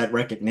so it's that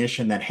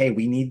recognition that, hey,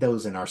 we need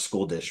those in our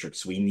school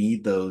districts. We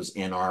need those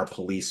in our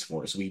police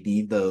force. We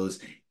need those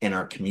in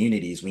our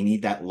communities. We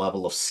need that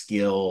level of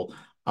skill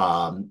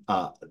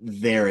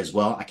there as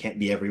well. I can't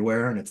be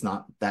everywhere, and it's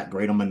not that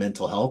great on my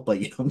mental health, but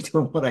I'm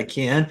doing what I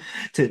can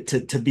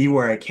to be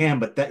where I can.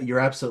 But that, you're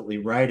absolutely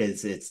right,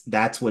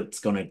 that's what it's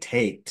going to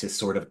take to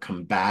sort of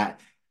combat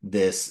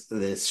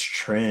this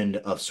trend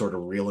of sort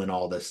of reeling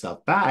all this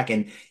stuff back.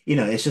 And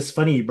it's just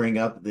funny you bring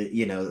up the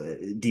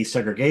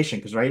desegregation,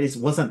 because it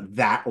wasn't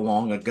that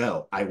long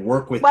ago. I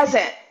work with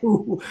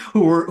people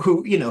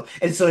who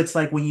and so it's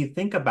like, when you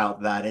think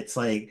about that, it's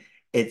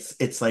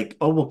like,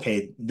 oh,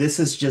 okay, this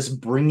is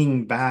just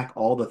bringing back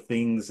all the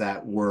things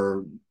that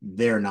were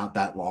there not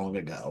that long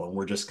ago, and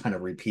we're just kind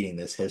of repeating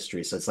this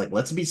history. So it's like,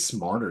 let's be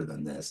smarter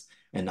than this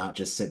and not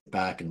just sit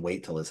back and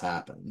wait till this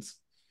happens.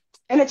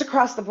 And it's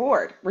across the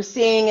board. We're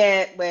seeing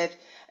it with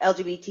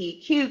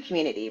LGBTQ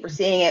community. We're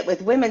seeing it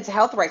with women's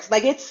health rights.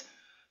 Like, it's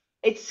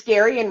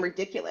scary and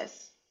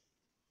ridiculous,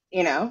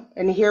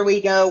 and here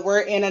we go. We're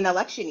in an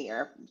election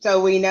year.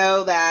 So we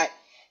know that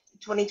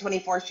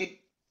 2024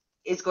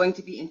 is going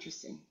to be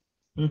interesting.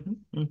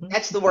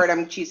 That's the word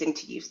I'm choosing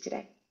to use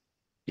today.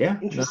 Yeah.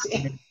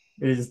 Interesting.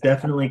 It is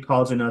definitely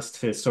causing us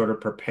to sort of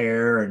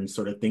prepare and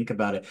sort of think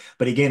about it.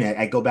 But again,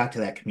 I go back to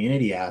that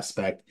community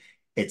aspect.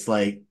 It's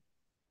like,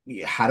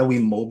 how do we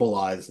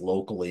mobilize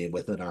locally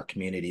within our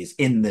communities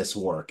in this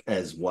work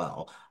as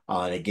well?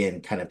 And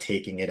again, kind of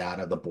taking it out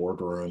of the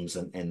boardrooms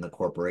and the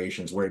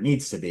corporations where it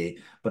needs to be,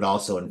 but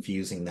also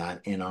infusing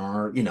that in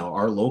our,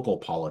 our local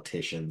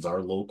politicians,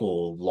 our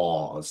local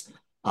laws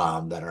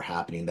that are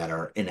happening that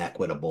are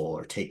inequitable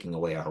or taking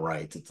away our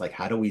rights. It's like,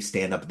 how do we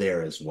stand up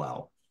there as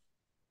well?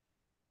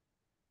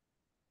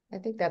 I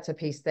think that's a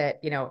piece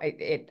that,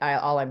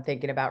 all I'm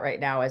thinking about right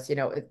now is,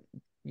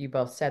 you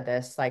both said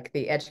this, like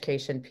the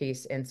education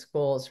piece in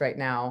schools right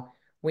now.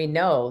 We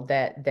know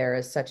that there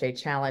is such a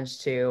challenge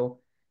to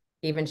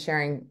even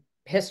sharing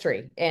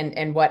history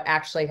and what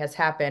actually has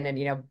happened.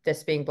 And,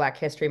 this being Black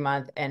History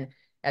Month, and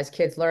as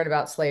kids learn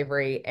about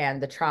slavery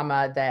and the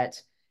trauma that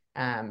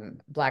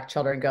Black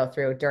children go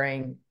through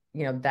during,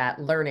 that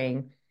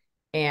learning,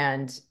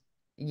 and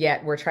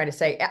yet we're trying to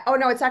say, oh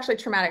no, it's actually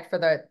traumatic for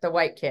the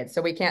white kids,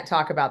 so we can't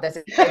talk about this.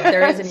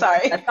 There isn't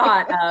a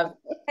thought of,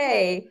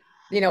 hey,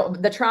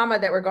 the trauma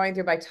that we're going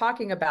through by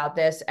talking about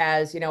this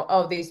as,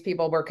 oh, these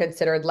people were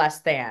considered less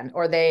than,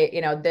 or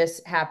they,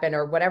 this happened,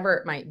 or whatever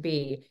it might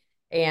be,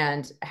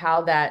 and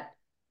how that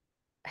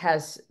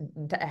has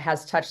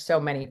touched so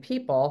many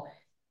people.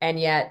 And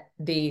yet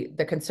the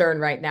concern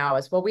right now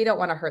is, well, we don't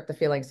want to hurt the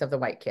feelings of the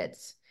white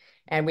kids,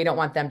 and we don't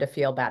want them to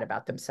feel bad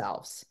about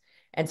themselves.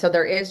 And so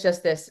there is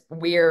just this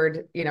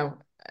weird,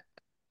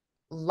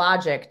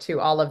 logic to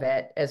all of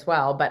it as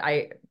well. But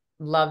I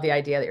love the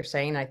idea that you're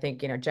saying. I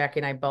think, Jackie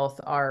and I both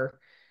are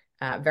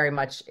very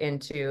much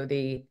into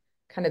the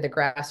kind of the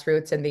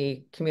grassroots and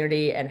the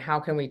community, and how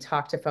can we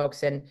talk to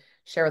folks and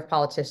share with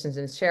politicians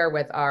and share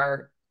with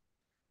our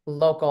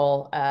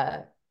local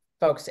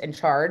folks in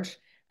charge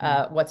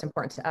what's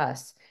important to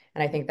us.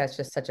 And I think that's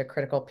just such a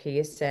critical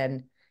piece.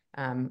 And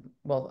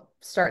we'll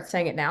start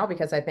saying it now,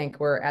 because I think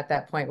we're at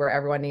that point where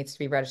everyone needs to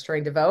be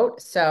registering to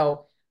vote.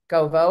 So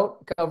go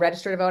vote, go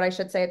register to vote, I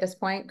should say at this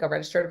point, go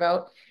register to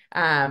vote.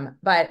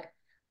 But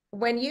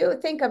when you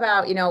think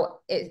about,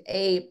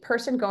 a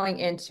person going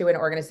into an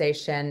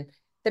organization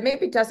that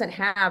maybe doesn't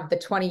have the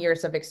 20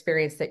 years of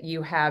experience that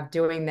you have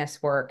doing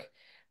this work,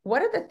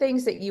 what are the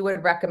things that you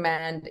would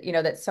recommend,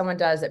 that someone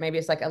does that maybe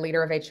is like a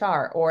leader of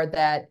HR, or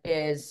that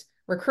is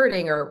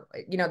recruiting, or,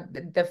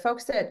 the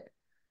folks that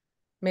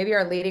maybe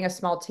are leading a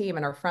small team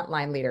and are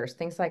frontline leaders,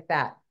 things like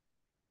that?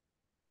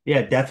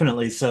 Yeah,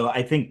 definitely. So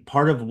I think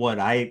part of what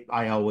I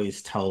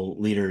always tell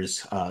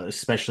leaders,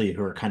 especially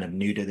who are kind of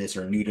new to this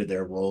or new to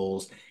their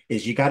roles,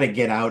 is you got to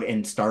get out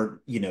and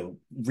start,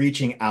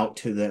 reaching out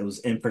to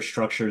those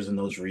infrastructures and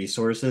those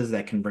resources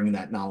that can bring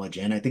that knowledge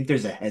in. I think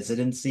there's a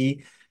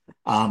hesitancy,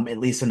 at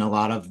least in a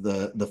lot of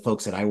the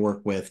folks that I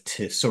work with,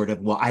 to sort of,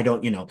 well, I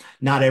don't,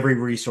 not every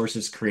resource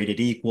is created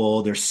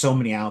equal. There's so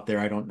many out there,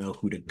 I don't know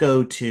who to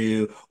go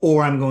to,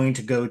 or I'm going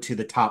to go to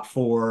the top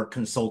 4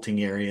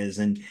 consulting areas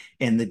and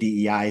in the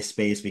DEI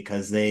space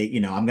because they,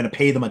 I'm going to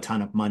pay them a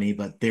ton of money,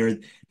 but they're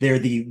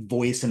the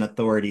voice and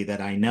authority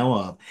that I know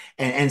of.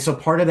 And so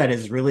part of that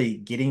is really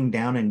getting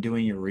down and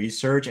doing your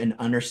research and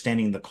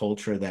understanding the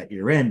culture that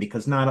you're in,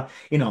 because not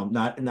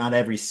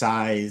every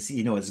size,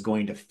 is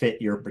going to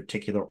fit your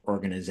particular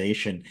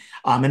organization.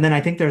 And then I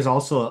think there's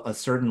also a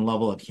certain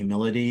level of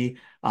humility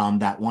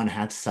that one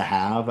has to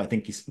have. I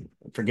think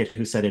forget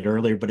who said it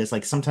earlier, but it's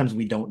like sometimes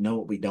we don't know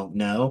what we don't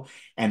know,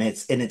 and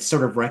it's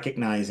sort of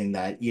recognizing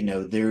that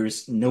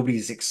there's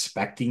nobody's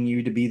expecting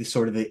you to be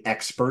the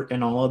expert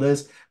in all of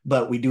this,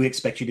 but we do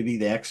expect you to be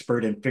the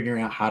expert in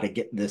figuring out how to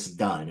get this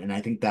done. And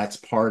I think that's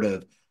part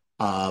of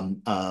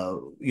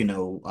how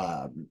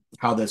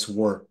this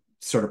work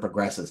sort of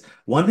progresses.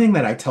 One thing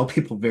that I tell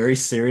people very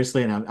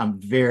seriously, and I'm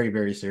very,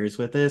 very serious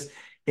with this,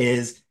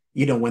 is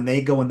when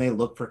they go and they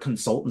look for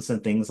consultants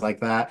and things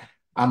like that,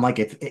 I'm like,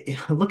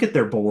 if look at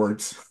their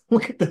boards,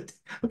 look at the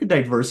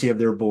diversity of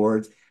their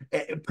boards.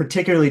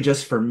 Particularly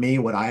just for me,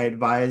 what I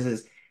advise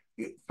is,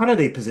 how do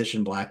they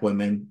position Black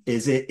women?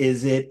 Is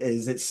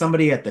it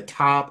somebody at the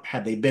top?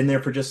 Have they been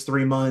there for just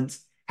 3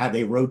 months? Have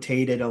they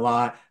rotated a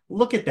lot?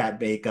 Look at that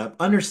makeup,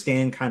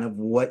 understand kind of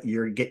what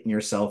you're getting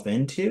yourself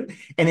into.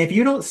 And if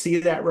you don't see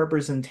that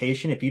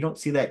representation, if you don't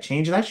see that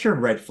change, that's your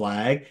red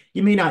flag.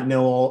 You may not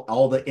know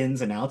all the ins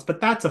and outs, but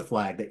that's a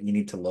flag that you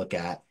need to look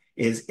at,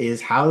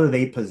 is how do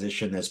they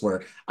position this?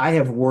 Where I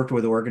have worked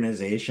with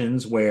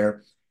organizations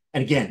where,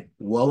 and again,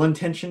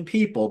 well-intentioned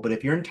people, but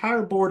if your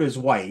entire board is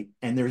white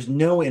and there's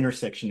no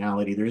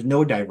intersectionality, there's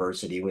no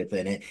diversity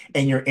within it,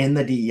 and you're in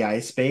the DEI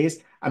space,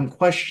 I'm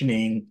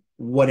questioning,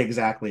 what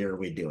exactly are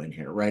we doing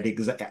here, right?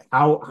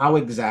 How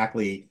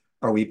exactly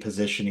are we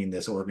positioning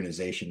this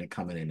organization to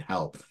come in and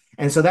help?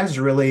 And so that's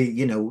really,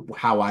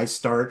 how I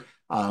start,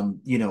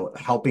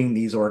 helping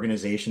these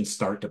organizations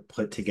start to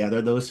put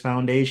together those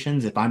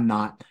foundations if I'm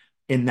not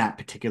in that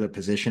particular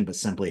position, but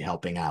simply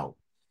helping out.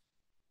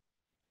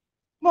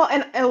 Well,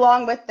 and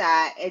along with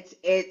that,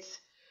 it's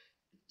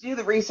do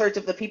the research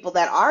of the people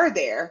that are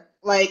there.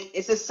 Like,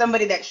 is this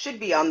somebody that should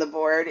be on the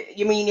board?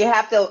 You mean you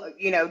have to,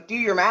 do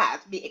your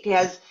math,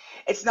 because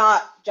it's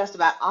not just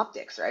about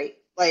optics, right?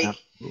 Like,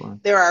 absolutely.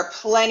 There are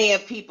plenty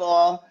of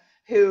people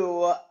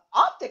who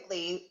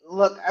optically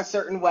look a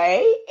certain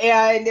way,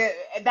 and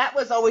that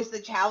was always the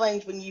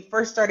challenge when you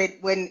first started,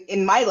 when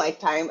in my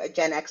lifetime,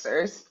 Gen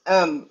Xers,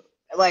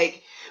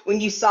 like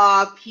when you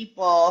saw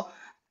people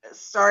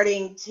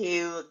starting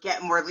to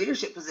get more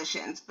leadership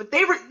positions, but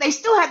they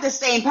still had the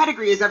same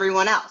pedigree as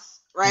everyone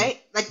else, right?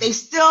 Mm-hmm. Like, they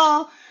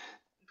still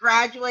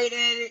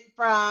graduated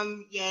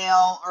from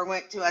Yale or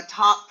went to a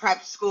top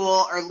prep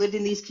school or lived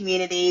in these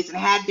communities and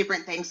had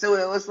different things. So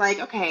it was like,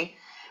 okay,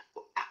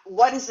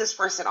 what is this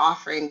person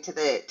offering to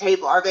the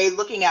table? Are they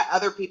looking at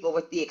other people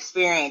with the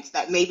experience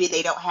that maybe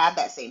they don't have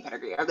that same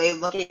pedigree? Are they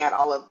looking at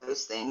all of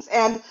those things?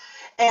 And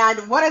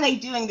what are they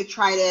doing to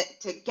try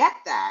to get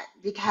that?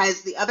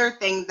 Because the other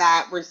thing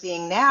that we're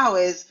seeing now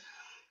is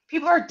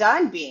people are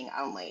done being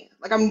only.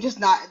 Like, I'm just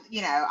not,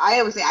 I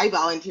always say I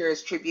volunteer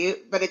as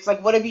tribute, but it's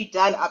like, what have you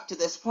done up to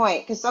this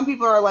point? Because some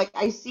people are like,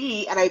 I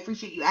see, and I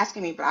appreciate you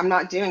asking me, but I'm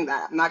not doing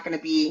that. I'm not going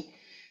to be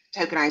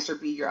tokenized or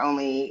be your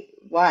only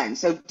one.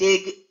 So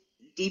dig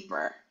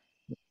deeper.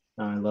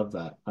 I love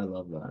that. I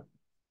love that.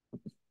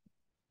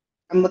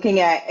 I'm looking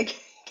at,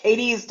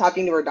 Katie is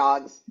talking to her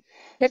dogs.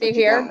 Can you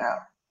hear?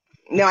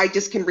 No, I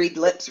just can read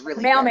lips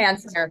really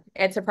Mailman's here.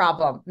 It's a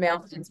problem.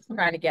 Mailman's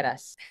trying to get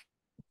us.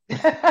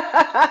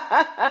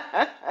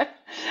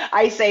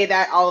 I say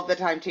that all of the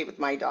time too with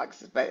my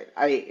dogs, but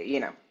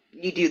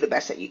you do the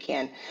best that you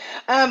can.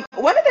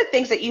 One of the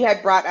things that you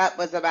had brought up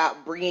was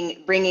about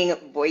bringing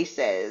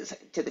voices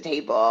to the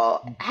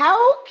table.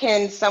 How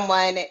can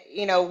someone,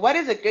 what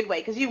is a good way?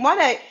 Because you want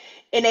to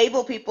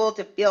enable people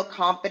to feel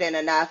confident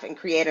enough and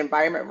create an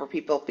environment where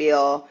people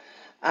feel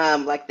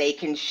like they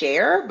can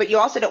share, but you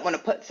also don't want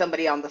to put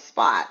somebody on the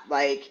spot.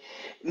 Like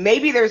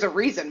maybe there's a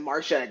reason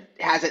Marcia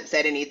hasn't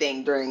said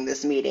anything during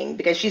this meeting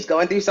because she's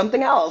going through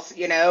something else,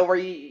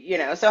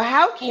 so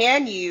how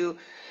can you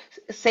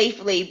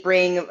safely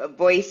bring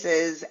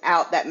voices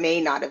out that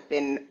may not have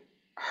been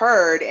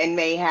heard and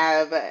may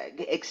have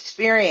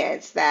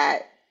experienced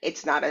that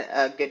it's not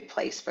a good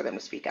place for them to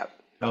speak up?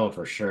 Oh,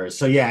 for sure.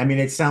 So yeah, I mean,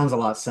 it sounds a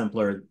lot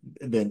simpler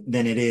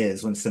than it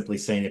is when simply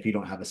saying if you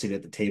don't have a seat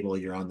at the table,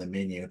 you're on the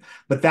menu.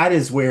 But that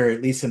is where,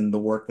 at least in the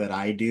work that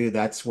I do,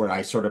 that's where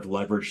I sort of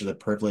leverage the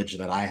privilege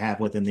that I have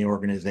within the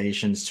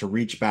organizations to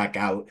reach back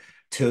out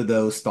to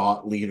those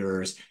thought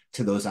leaders,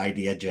 to those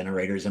idea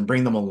generators, and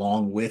bring them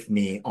along with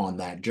me on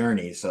that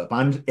journey. So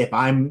if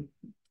I'm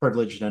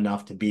privileged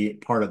enough to be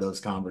part of those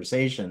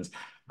conversations,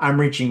 I'm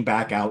reaching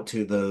back out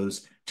to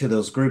those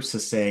groups to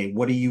say,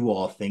 what do you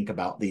all think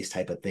about these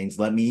type of things?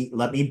 Let me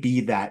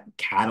be that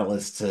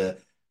catalyst to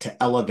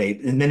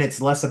elevate. And then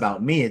it's less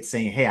about me. It's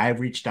saying, hey,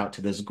 I've reached out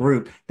to this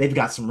group. They've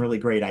got some really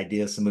great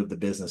ideas to move the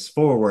business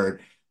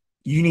forward.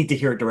 You need to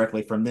hear it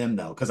directly from them,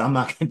 though, because I'm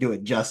not going to do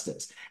it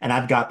justice. And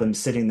I've got them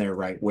sitting there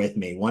right with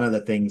me. One of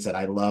the things that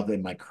I love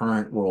in my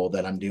current role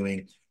that I'm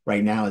doing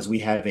right now is we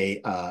have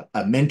a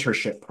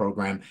mentorship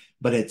program,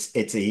 but it's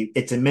a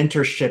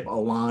mentorship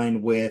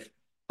aligned with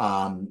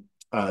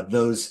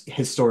those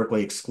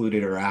historically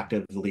excluded or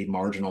actively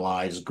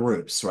marginalized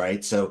groups,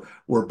 right? So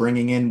we're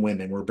bringing in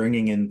women, we're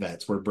bringing in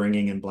vets, we're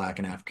bringing in Black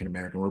and African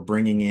American, we're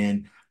bringing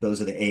in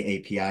those of the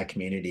AAPI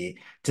community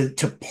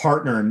to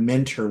partner and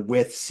mentor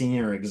with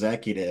senior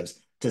executives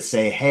to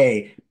say,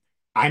 hey,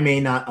 I may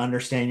not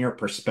understand your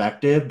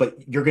perspective,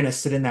 but you're going to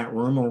sit in that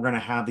room and we're going to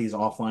have these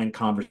offline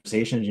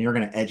conversations and you're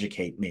going to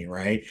educate me,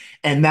 right?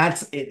 And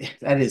that's it.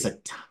 That is a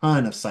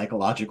ton of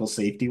psychological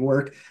safety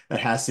work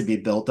that has to be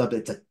built up.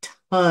 It's a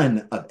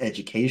ton of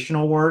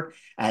educational work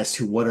as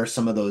to what are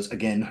some of those,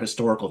 again,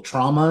 historical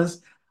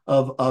traumas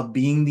of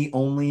being the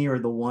only or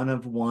the one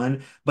of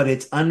one, but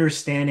it's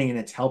understanding and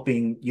it's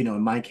helping,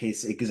 in my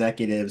case,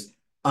 executives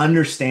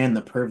understand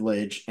the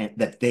privilege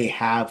that they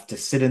have to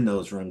sit in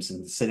those rooms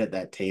and sit at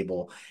that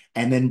table,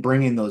 and then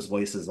bringing those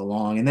voices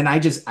along. And then I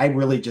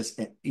really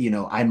just,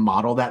 I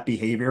model that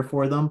behavior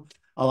for them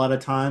a lot of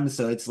times.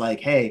 So it's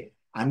like, hey,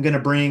 I'm going to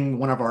bring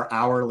one of our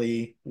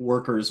hourly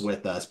workers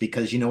with us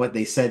because you know what?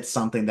 They said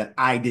something that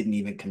I didn't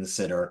even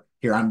consider.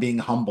 Here, I'm being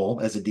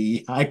humble as a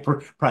DEI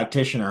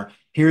practitioner.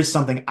 Here's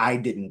something I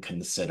didn't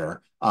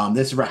consider.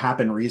 This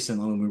happened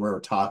recently when we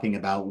were talking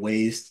about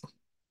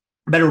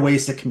better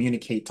ways to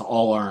communicate to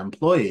all our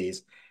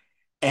employees.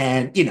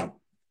 And,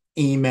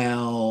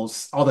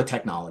 emails, all the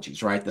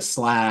technologies, right? The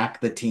Slack,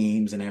 the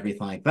Teams, and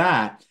everything like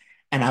that.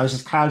 And I was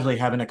just casually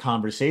having a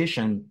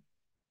conversation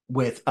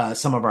with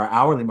some of our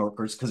hourly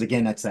workers, because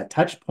again, that's that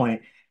touch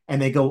point. And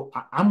they go,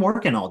 I'm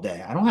working all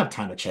day. I don't have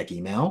time to check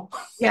email.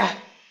 Yeah.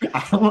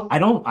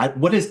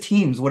 What is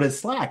Teams? What is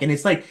Slack? And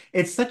it's like,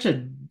 it's such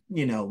a,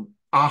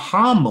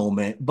 aha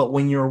moment. But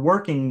when you're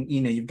working,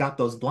 you've got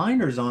those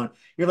blinders on,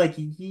 you're like,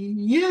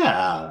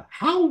 yeah,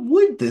 how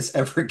would this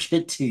ever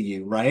get to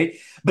you? Right.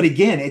 But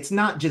again, it's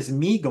not just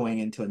me going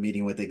into a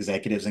meeting with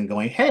executives and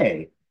going,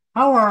 hey,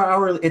 how are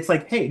our, it's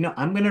like, hey, no,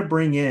 I'm going to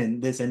bring in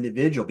this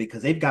individual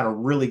because they've got a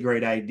really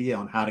great idea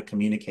on how to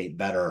communicate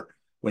better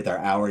with our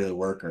hourly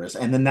workers.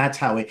 And then that's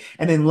how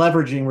and then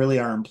leveraging really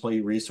our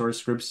employee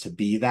resource groups to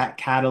be that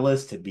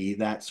catalyst, to be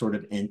that sort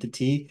of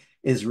entity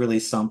is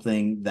really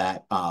something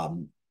that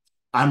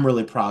I'm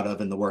really proud of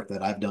in the work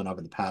that I've done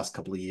over the past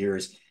couple of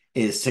years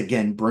is to,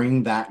 again,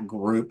 bring that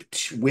group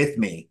with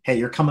me. Hey,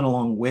 you're coming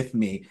along with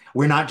me.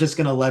 We're not just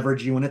going to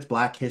leverage you when it's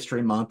Black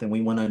History Month and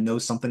we want to know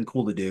something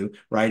cool to do,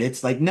 right?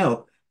 It's like,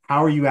 no,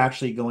 how are you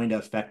actually going to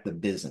affect the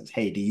business?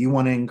 Hey, do you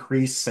want to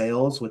increase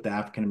sales with the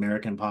African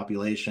American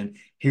population?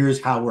 Here's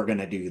how we're going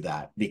to do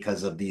that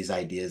because of these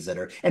ideas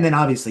and then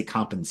obviously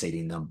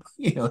compensating them,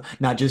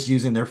 not just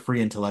using their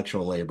free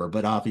intellectual labor,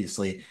 but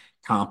obviously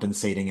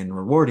compensating and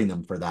rewarding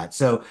them for that.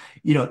 So,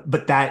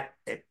 but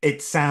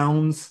it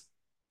sounds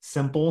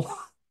simple,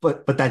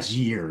 but that's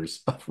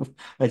years of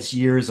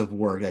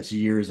work. That's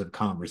years of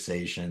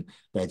conversation.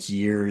 That's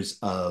years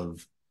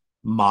of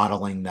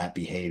modeling that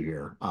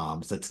behavior.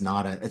 So it's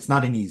not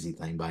an easy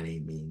thing by any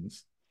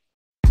means.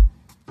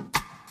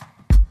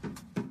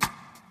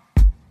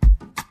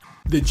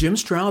 The Jim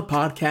Stroud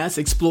podcast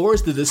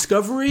explores the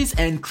discoveries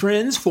and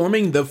trends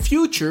forming the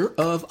future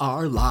of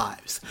our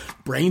lives.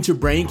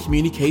 Brain-to-brain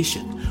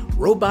communication,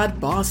 robot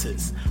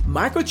bosses,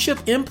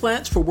 microchip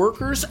implants for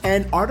workers,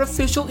 and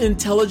artificial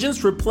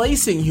intelligence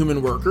replacing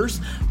human workers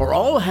are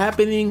all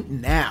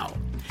happening now.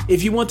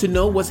 If you want to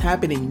know what's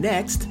happening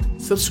next,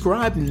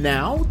 subscribe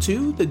now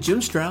to the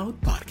Jim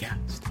Stroud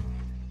podcast.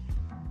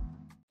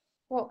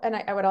 Well, and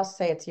I would also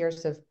say it's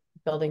years of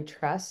building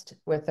trust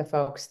with the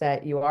folks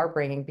that you are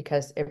bringing,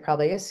 because it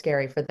probably is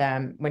scary for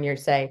them when you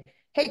say,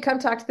 hey, come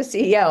talk to the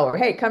CEO, or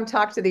hey, come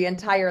talk to the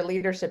entire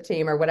leadership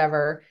team or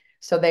whatever.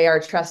 So they are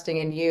trusting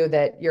in you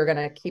that you're going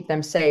to keep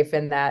them safe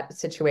in that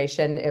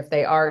situation if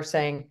they are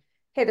saying,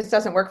 hey, this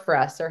doesn't work for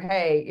us, or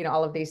hey,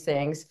 all of these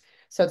things.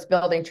 So it's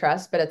building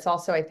trust, but it's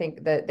also, I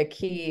think, the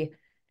key,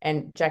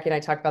 and Jackie and I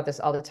talk about this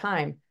all the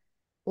time,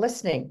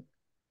 listening.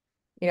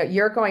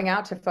 You're going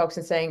out to folks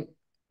and saying,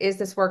 is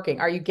this working?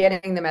 Are you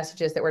getting the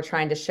messages that we're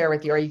trying to share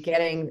with you? Are you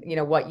getting,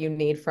 what you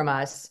need from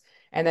us?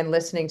 And then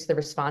listening to the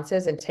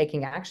responses and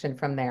taking action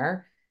from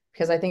there.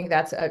 Because I think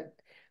that's and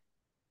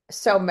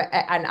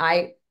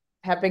I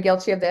have been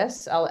guilty of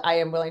this. I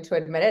am willing to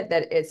admit it,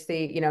 that it's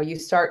you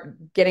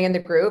start getting in the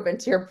group, and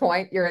to your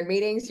point, you're in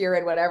meetings, you're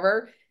in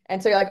whatever.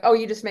 And so you're like, oh,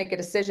 you just make a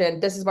decision.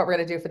 This is what we're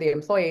going to do for the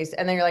employees.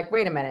 And then you're like,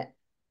 wait a minute,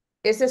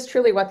 is this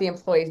truly what the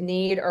employees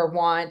need or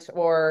want,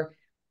 or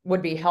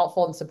would be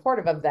helpful and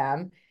supportive of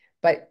them?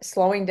 But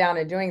slowing down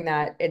and doing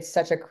that, it's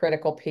such a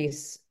critical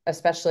piece,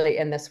 especially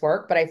in this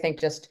work. But I think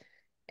just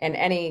in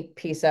any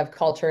piece of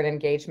culture and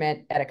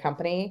engagement at a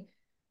company,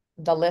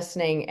 the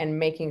listening and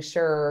making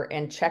sure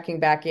and checking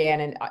back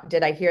in and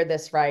did I hear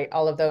this right?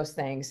 All of those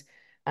things.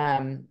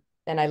 And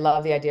I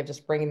love the idea of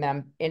just bringing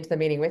them into the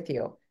meeting with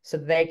you so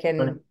they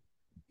can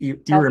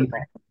tell people.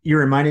 You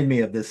reminded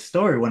me of this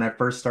story when I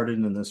first started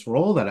in this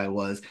role that I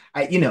was.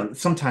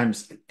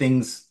 Sometimes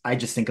I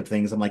just think of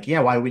things, I'm like,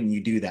 yeah, why wouldn't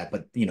you do that?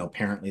 But,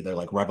 apparently they're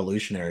like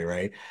revolutionary,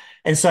 right?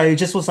 And so I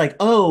just was like,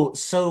 oh,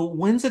 so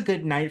when's a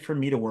good night for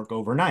me to work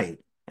overnight?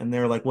 And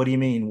they're like, what do you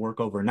mean work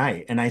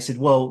overnight? And I said,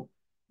 well,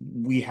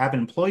 we have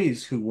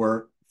employees who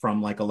work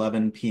from like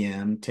 11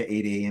 p.m. to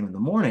 8 a.m. in the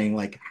morning.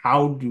 Like,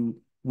 how do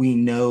we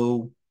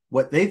know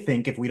what they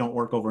think if we don't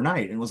work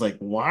overnight? And it was like,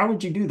 why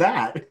would you do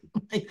that?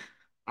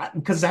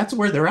 Because that's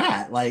where they're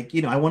at. Like,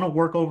 I want to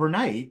work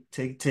overnight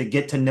to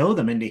get to know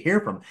them and to hear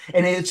from them.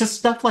 And it's just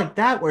stuff like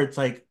that where it's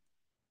like,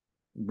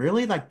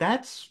 really? Like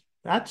that's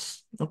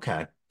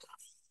okay.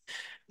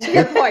 To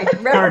your point,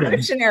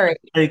 revolutionary.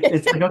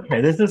 It's like,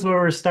 okay, this is where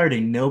we're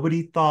starting.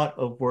 Nobody thought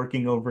of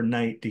working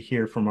overnight to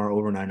hear from our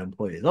overnight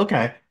employees.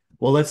 Okay,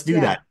 well, let's do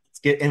that. Let's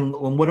get and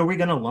what are we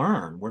going to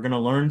learn? We're going to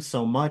learn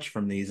so much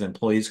from these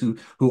employees who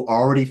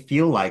already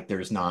feel like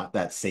there's not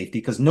that safety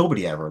because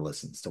nobody ever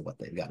listens to what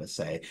they've got to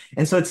say.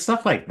 And so it's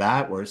stuff like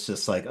that where it's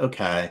just like,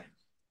 okay,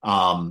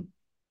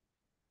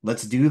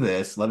 let's do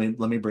this. Let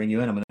me bring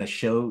you in. I'm going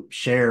to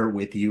share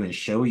with you and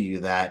show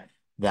you that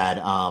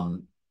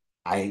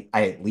I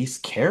at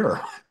least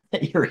care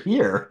that you're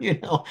here,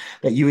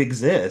 that you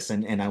exist,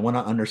 and I want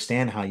to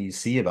understand how you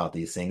see about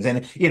these things.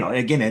 And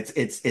again,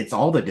 it's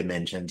all the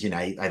dimensions.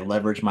 I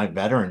leverage my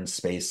veteran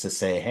space to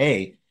say,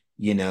 hey,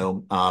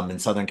 in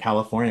Southern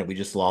California, we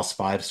just lost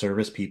 5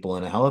 service people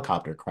in a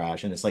helicopter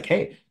crash, and it's like,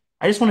 hey,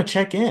 I just want to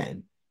check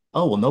in.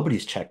 Oh, well,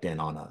 nobody's checked in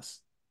on us.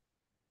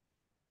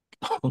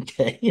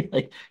 Okay,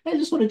 like I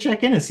just want to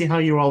check in and see how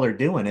you all are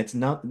doing. It's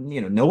not,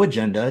 no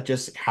agenda,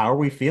 just how are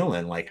we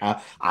feeling? Like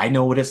how I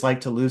know what it's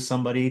like to lose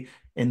somebody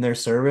in their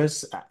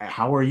service.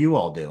 How are you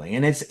all doing?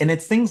 And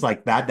it's things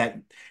like that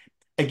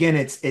again,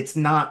 it's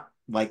not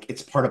like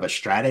it's part of a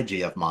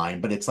strategy of mine,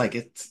 but it's like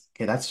it's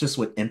okay, that's just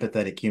what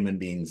empathetic human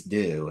beings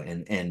do.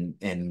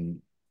 And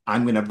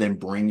I'm gonna then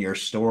bring your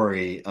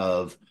story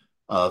of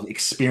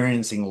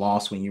experiencing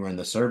loss when you were in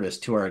the service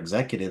to our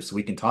executives so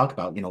we can talk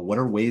about, what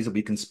are ways that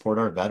we can support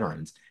our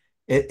veterans.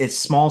 It's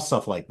small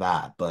stuff like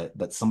that,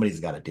 but somebody's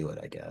got to do it,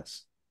 I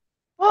guess.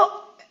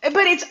 Well,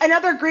 but it's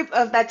another group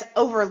of that's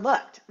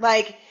overlooked.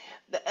 Like,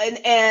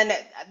 and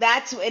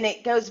that's when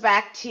it goes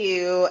back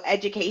to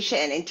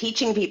education and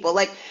teaching people.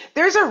 Like,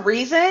 there's a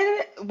reason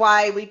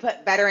why we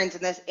put veterans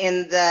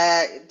in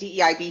the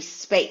DEIB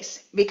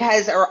space,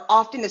 because they're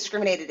often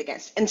discriminated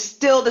against and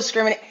still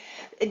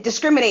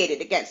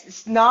discriminated against.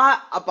 It's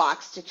not a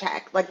box to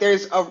check. Like,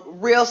 there's a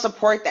real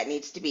support that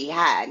needs to be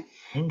had,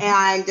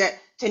 and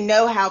to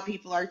know how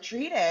people are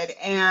treated.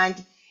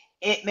 And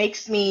it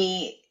makes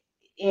me,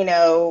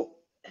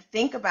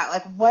 think about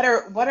like what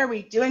are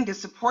we doing to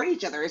support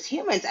each other as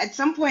humans? At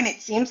some point,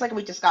 it seems like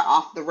we just got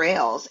off the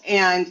rails,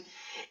 and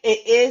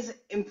it is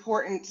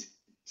important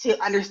to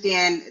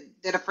understand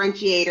the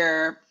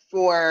differentiator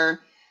for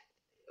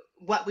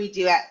what we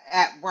do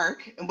at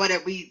work and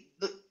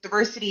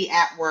diversity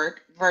at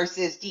work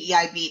versus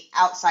DEIB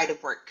outside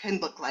of work can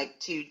look like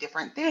 2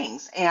 different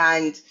things.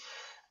 And,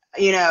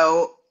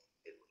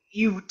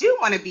 you do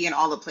want to be in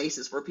all the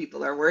places where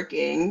people are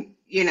working,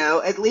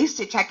 at least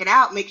to check it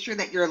out, make sure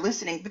that you're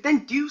listening, but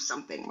then do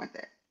something with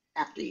it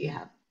after you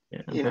have,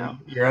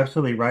 You're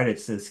absolutely right.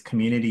 It's these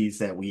communities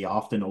that we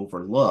often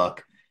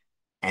overlook,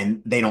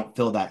 and they don't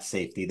feel that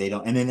safety. They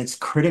don't, and then it's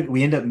critical.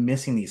 We end up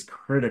missing these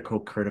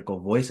critical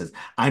voices.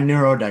 I'm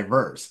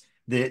neurodiverse.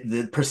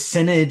 The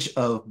percentage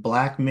of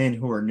Black men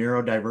who are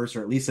neurodiverse,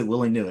 or at least are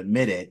willing to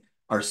admit it,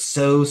 are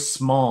so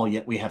small,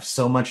 yet we have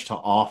so much to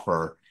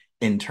offer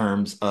in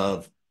terms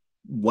of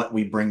what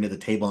we bring to the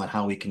table and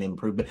how we can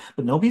improve. But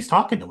nobody's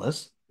talking to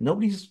us.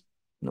 Nobody's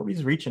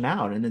reaching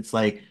out. And it's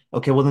like,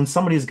 okay, well, then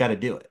somebody's got to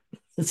do it.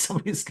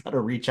 Somebody's got to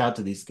reach out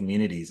to these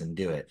communities and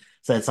do it.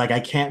 So it's like I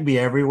can't be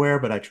everywhere,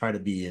 but I try to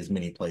be as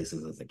many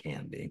places as I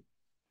can be.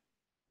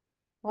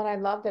 Well, I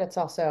love that it's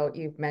also,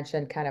 you've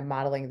mentioned kind of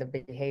modeling the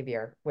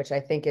behavior, which I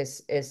think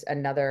is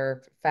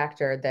another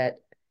factor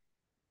that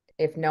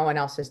if no one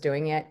else is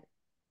doing it,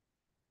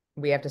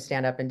 we have to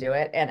stand up and do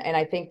it. And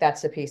I think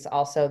that's the piece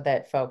also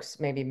that folks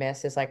maybe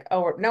miss is like,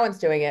 oh, no one's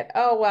doing it.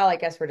 Oh, well, I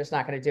guess we're just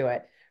not going to do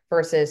it.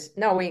 Versus,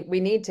 no, we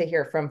need to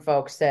hear from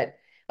folks that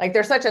like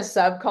there's such a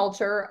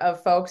subculture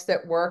of folks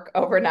that work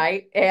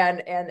overnight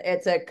and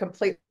it's a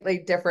completely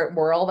different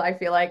world, I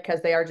feel like,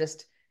 because they are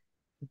just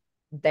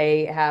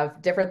they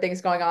have different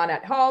things going on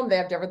at home. They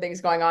have different things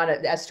going on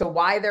as to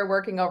why they're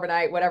working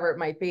overnight, whatever it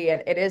might be.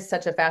 And it is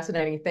such a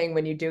fascinating thing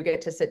when you do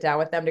get to sit down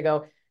with them to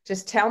go,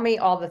 just tell me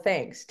all the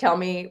things. Tell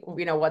me,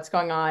 what's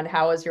going on.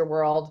 How is your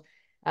world?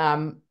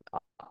 Um,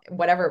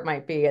 whatever it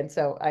might be. And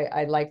so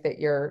I like that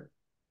you're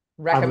I've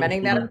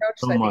recommending that learned approach.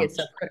 so So I think much. it's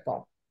so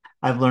critical.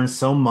 I've learned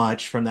so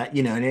much from that,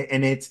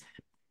 and it's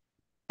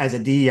as a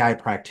DEI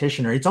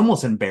practitioner, it's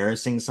almost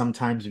embarrassing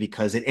sometimes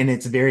because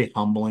it's very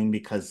humbling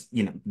because,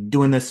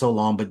 doing this so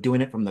long, but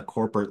doing it from the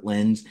corporate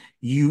lens,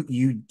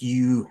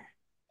 you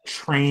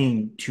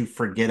train to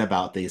forget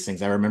about these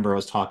things. I remember I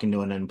was talking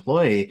to an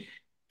employee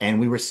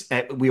and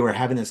we were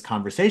having this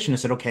conversation. I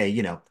said, okay,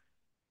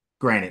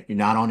 granted, you're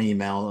not on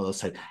email. I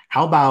said,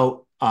 how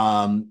about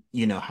getting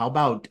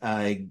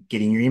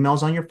your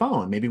emails on your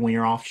phone, maybe when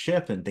you're off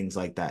shift and things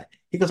like that.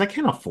 He goes, I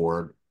can't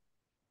afford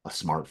a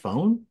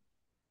smartphone.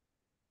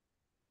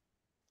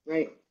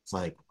 Right. It's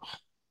like, oh,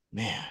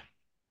 man,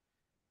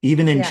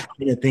 even in Yeah.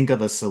 trying to think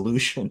of a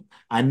solution,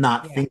 I'm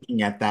not Yeah.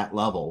 thinking at that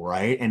level,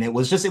 right? And it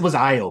was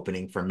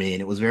eye-opening for me,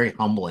 and it was very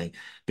humbling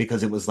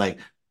because it was like,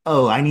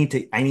 oh, I need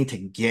to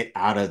get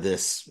out of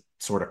this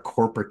sort of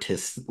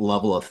corporatist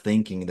level of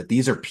thinking that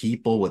these are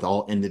people with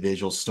all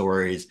individual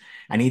stories.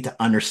 I need to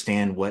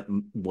understand what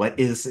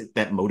is it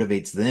that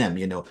motivates them,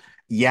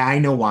 Yeah, I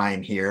know why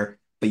I'm here,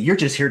 but you're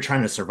just here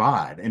trying to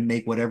survive and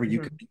make whatever you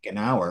can Mhm. make an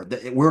hour.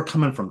 We're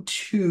coming from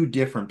two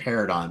different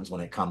paradigms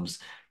when it comes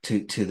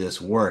to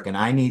this work, and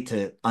I need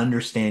to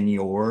understand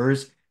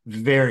yours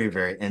very,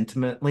 very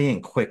intimately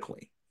and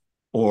quickly,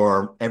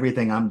 or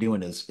everything I'm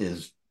doing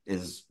is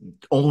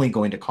only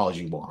going to cause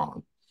you more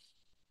harm.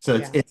 So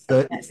it's Yeah. it's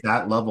the it's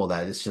that level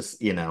that it's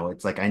just,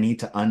 it's like I need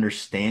to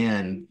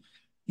understand,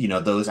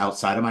 those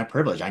outside of my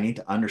privilege. I need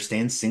to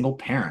understand single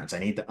parents. I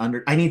need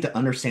to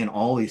understand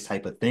all these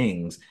type of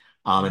things.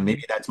 And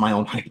maybe Mhm. that's my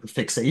own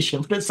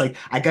hyperfixation, but it's like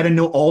I got to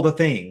know all the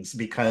things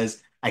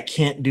because I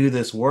can't do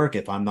this work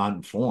if I'm not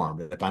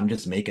informed, if I'm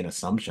just making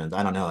assumptions.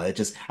 I don't know. I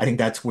think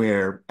that's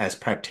where, as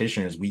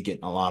practitioners, we get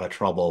in a lot of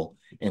trouble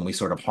and we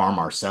sort of harm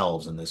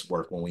ourselves in this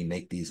work when we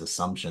make these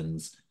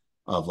assumptions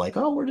of like,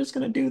 oh, we're just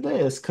gonna do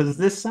this because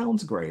this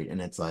sounds great.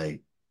 And it's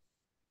like,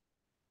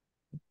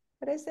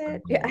 What is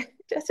it? Yeah.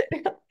 Does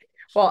it?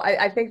 Well,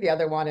 I think the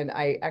other one, and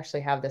I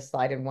actually have this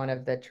slide in one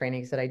of the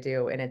trainings that I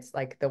do, and it's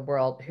like the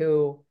world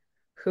who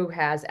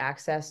has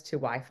access to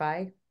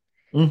Wi-Fi.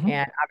 mhm.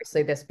 And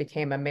obviously this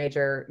became a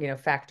major,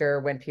 factor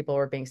when people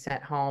were being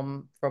sent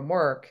home from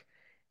work.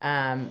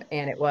 And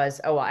it was,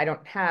 oh, well,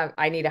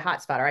 I need a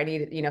hotspot or I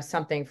need,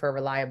 something for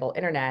reliable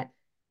internet,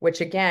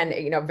 which again,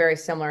 very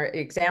similar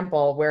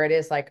example where it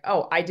is like,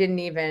 oh, I didn't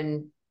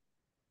even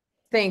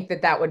think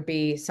that that would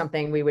be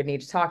something we would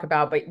need to talk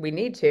about, but we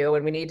need to,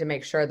 and we need to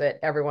make sure that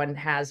everyone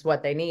has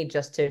what they need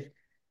just to,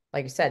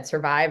 like you said,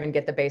 survive and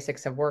get the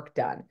basics of work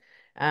done.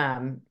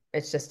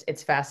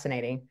 It's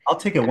fascinating. I'll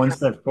take it one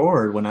step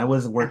forward. When I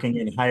was Yeah. working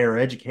in higher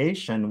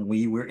education,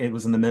 it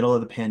was in the middle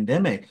of the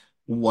pandemic.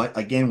 What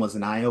again was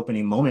an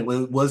eye-opening moment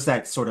was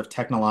that sort of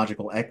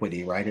technological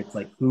equity, right? It's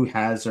like who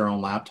has their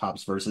own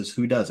laptops versus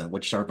who doesn't,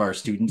 which of our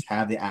students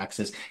have the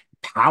access.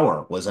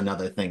 Power was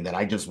another thing that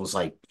I just was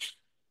like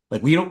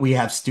we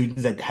have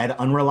students that had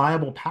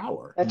unreliable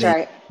power. That's They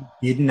right.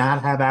 did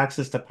not have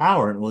access to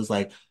power. And it was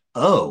like,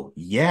 oh,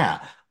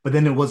 yeah. But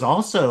then it was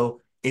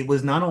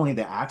not only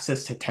the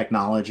access to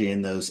technology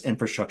and those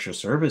infrastructure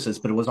services,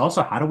 but it was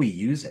also how do we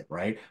use it,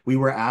 right? We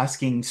were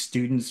asking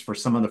students for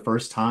some of the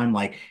first time,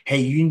 like,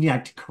 hey, you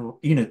need to,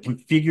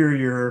 configure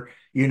your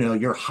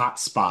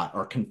hotspot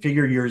or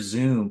configure your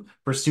Zoom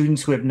for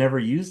students who have never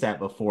used that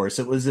before.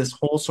 So it was this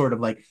whole sort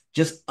of like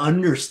just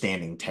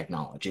understanding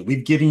technology.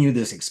 We've given you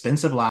this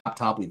expensive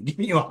laptop, we've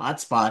given you a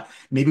hotspot,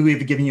 maybe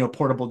we've given you a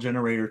portable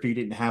generator if you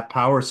didn't have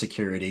power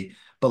security.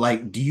 But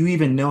like, do you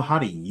even know how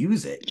to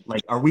use it?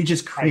 Like, are we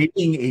just Right.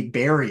 creating a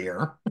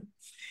barrier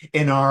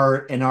in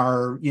our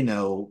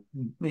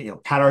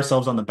pat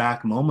ourselves on the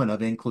back moment of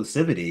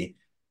inclusivity,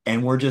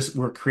 and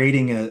we're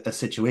creating a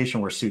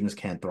situation where students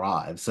can't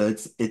thrive. So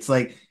it's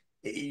like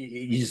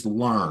you just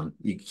learn,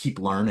 you keep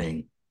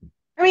learning.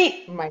 I mean,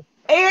 My,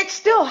 it's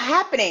still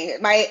happening.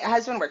 My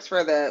husband works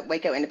for the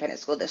Waco Independent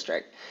School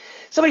District.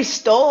 Somebody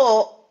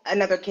stole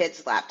another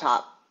kid's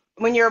laptop.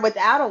 When you're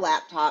without a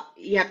laptop,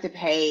 you have to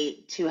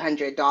pay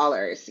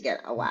 $200 to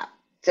get a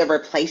to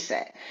replace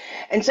it.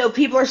 And so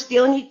people are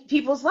stealing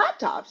people's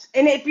laptops.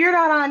 And if you're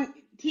not on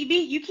TV,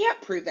 you can't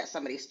prove that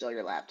somebody stole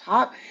your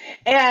laptop.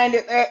 And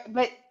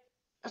but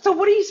So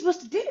what are you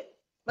supposed to do?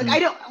 Like, I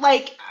don't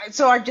like,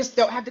 so I just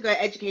don't have to go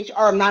to education,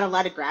 or I'm not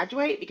allowed to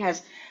graduate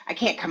because I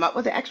can't come up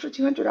with an extra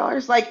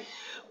 $200. Like,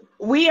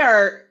 we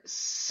are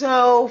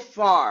so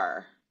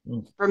far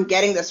from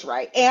getting this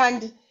right.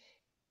 And,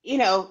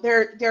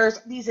 there's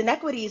these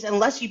inequities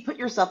unless you put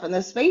yourself in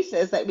those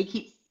spaces that we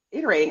keep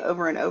iterating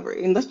over and over.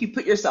 Unless you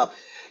put yourself,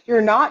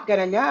 you're not going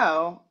to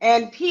know.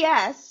 And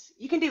P.S.,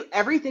 you can do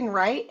everything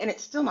right and it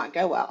still not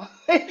go well.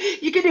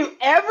 You can do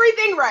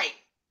everything right,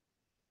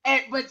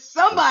 but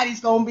somebody's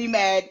going to be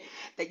mad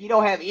that you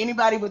don't have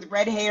anybody with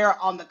red hair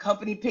on the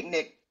company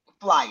picnic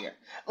flyer.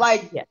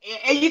 Like, Yeah.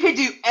 and you can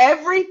do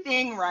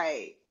everything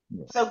right.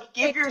 So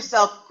give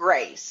yourself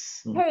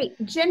grace. Hey,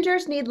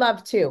 gingers need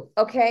love too.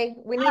 Okay,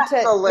 we need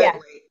Absolutely. to. Yeah.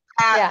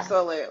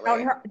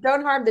 Absolutely.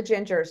 Don't harm the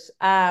gingers.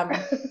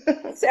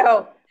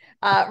 So,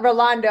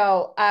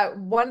 Rolando,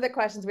 one of the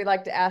questions we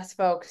like to ask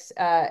folks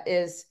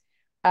is,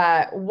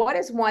 what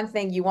is one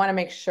thing you want to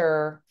make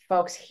sure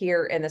folks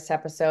hear in this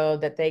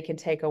episode that they can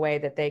take away,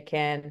 that they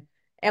can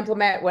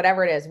implement,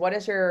 whatever it is? What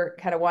is your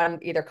kind of one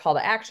either call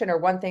to action or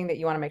one thing that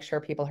you want to make sure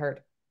people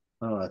heard?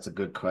 Oh, that's a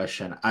good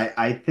question.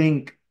 I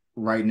think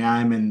right now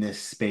I'm in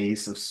this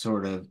space of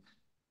sort of,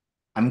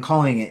 I'm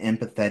calling it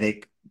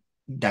empathetic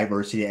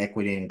diversity,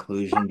 equity, and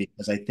inclusion,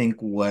 because I think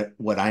what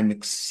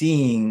I'm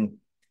seeing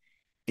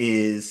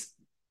is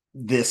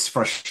this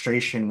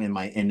frustration in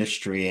my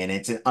industry, and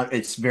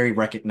it's very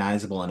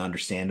recognizable and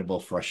understandable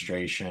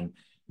frustration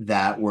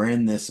that we're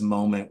in this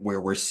moment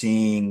where we're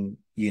seeing,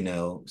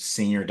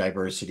 senior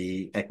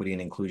diversity, equity,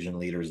 and inclusion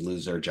leaders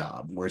lose their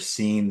job. We're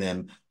seeing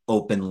them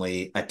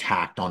openly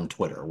attacked on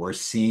Twitter. We're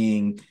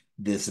seeing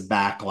this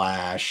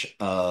backlash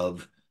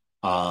of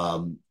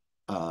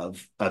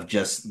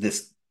just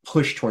this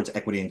push towards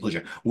equity and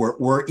inclusion.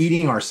 We're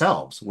eating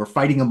ourselves. We're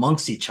fighting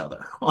amongst each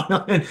other.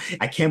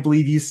 I can't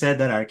believe you said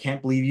that. I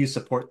can't believe you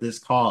support this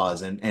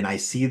cause. And I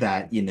see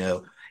that, in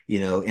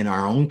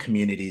our own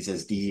communities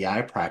as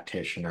DEI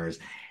practitioners.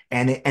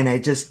 And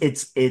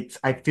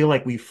I feel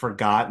like we've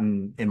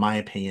forgotten, in my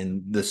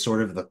opinion, the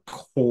sort of the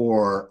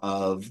core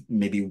of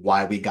maybe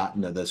why we got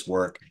into this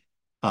work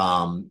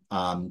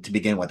to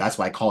begin with. That's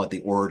why I call it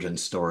the origin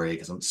story,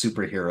 because I'm a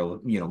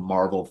superhero,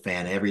 Marvel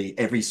fan. Every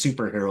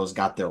superhero's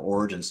got their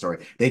origin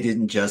story. They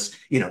didn't just,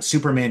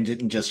 Superman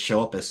didn't just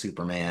show up as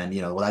Superman,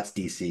 well, that's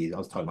DC. I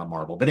was talking about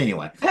Marvel. But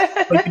anyway,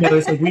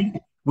 it's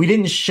like we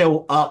didn't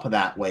show up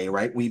that way,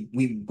 right?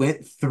 We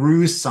went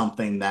through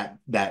something that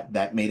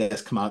made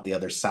us come out the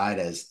other side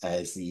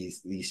as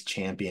these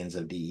champions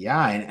of DEI.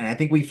 And I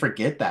think we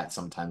forget that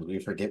sometimes. We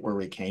forget where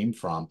we came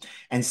from.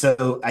 And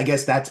so I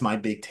guess that's my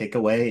big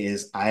takeaway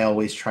is I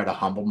always try to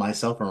humble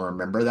myself and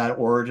remember that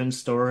origin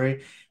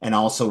story, and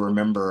also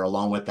remember,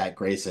 along with that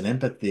grace and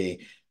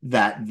empathy,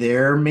 that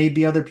there may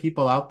be other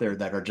people out there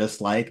that are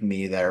just like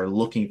me, that are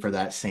looking for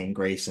that same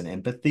grace and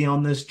empathy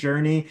on this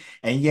journey.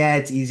 And yeah,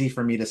 it's easy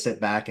for me to sit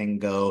back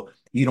and go,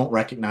 you don't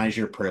recognize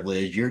your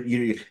privilege.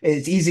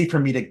 It's easy for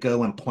me to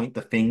go and point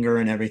the finger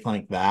and everything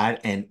like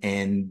that,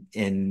 and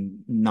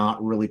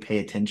not really pay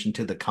attention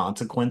to the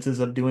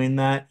consequences of doing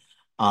that.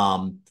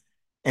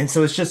 And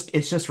so it's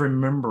just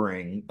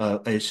remembering,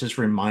 it's just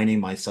reminding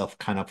myself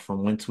kind of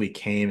from whence we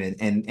came,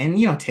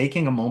 and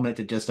taking a moment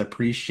to just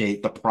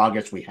appreciate the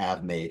progress we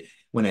have made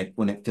when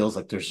it feels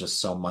like there's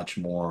just so much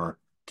more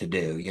to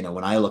do.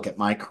 When I look at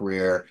my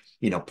career,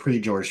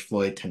 pre-George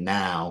Floyd to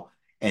now,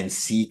 and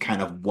see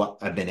kind of what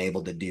I've been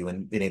able to do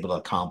and been able to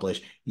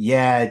accomplish.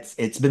 Yeah,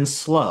 it's been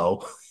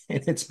slow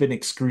and it's been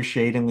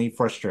excruciatingly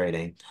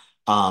frustrating.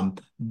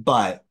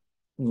 But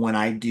when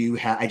I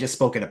just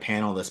spoke at a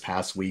panel this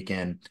past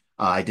weekend.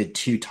 I did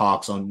two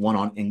talks, one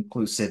on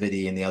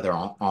inclusivity and the other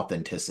on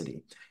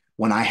authenticity.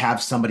 When I have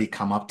somebody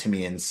come up to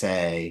me and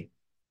say,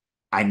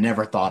 I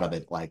never thought of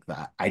it like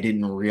that. I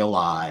didn't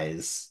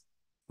realize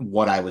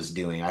what I was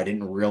doing. I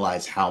didn't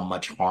realize how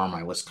much harm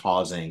I was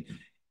causing.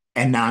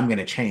 And now I'm going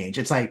to change.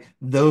 It's like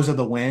those are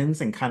the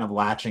wins, and kind of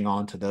latching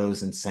on to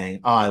those and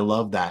saying, oh, I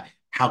love that.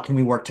 How can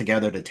we work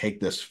together to take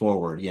this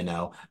forward?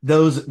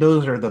 Those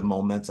are the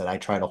moments that I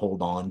try to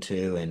hold on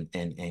to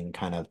and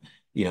kind of,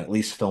 at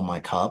least fill my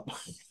cup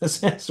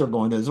as we're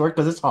going to this work,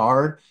 because it's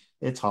hard.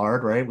 It's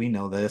hard, right? We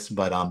know this,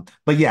 but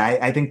yeah,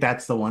 I think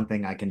that's the one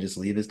thing I can just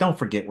leave is don't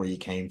forget where you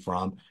came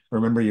from.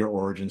 Remember your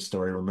origin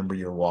story, remember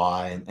your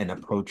why, and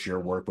approach your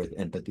work with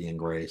empathy and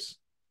grace.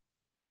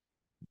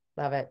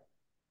 Love it.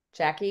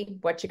 Jackie,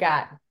 what you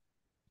got?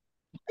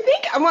 I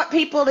think I want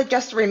people to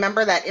just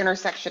remember that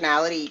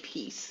intersectionality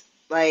piece.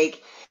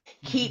 Like,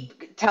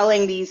 keep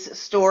telling these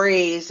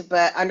stories,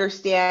 but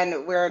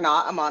understand we're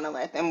not a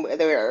monolith, and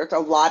there's a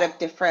lot of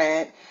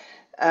different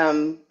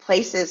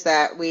places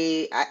that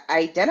we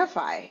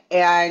identify.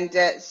 And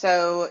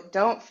so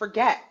don't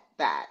forget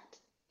that,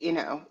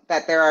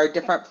 that there are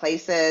different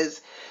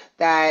places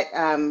that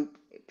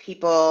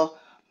people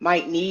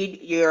might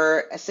need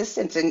your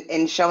assistance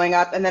in showing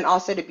up, and then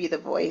also to be the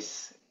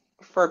voice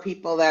for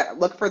people that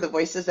look for the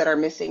voices that are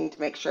missing to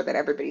make sure that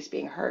everybody's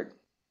being heard.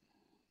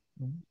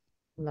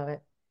 Love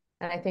it.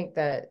 And I think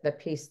the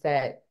piece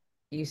that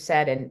you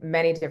said in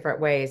many different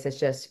ways, is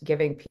just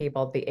giving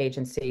people the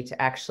agency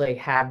to actually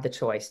have the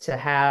choice, to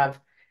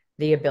have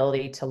the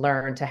ability to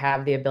learn, to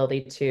have the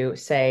ability to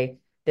say,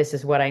 this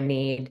is what I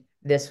need.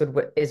 This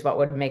is what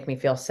would make me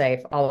feel safe.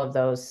 All of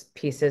those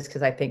pieces,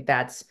 because I think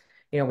that's,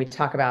 we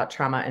talk about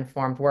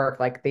trauma-informed work,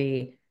 like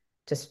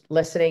just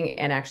listening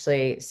and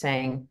actually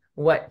saying,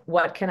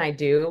 what can I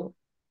do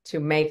to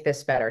make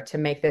this better, to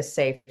make this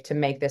safe, to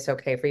make this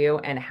okay for you?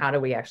 And how do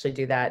we actually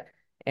do that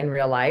in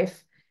real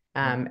life?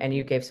 And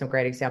you gave some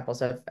great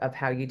examples of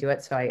how you do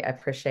it. So I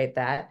appreciate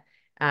that.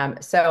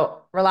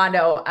 So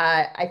Rolando,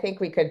 I think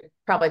we could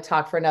probably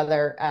talk for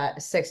another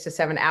 6 to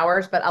 7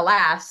 hours, but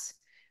alas,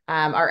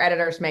 our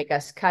editors make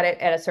us cut it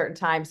at a certain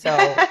time. So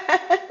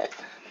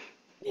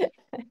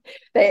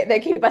they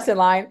keep us in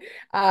line.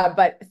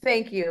 But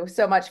thank you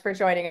so much for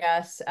joining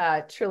us.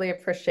 Truly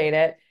appreciate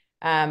it.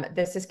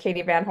 This is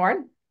Katie Van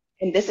Horn.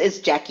 And this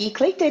is Jackie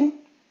Clayton.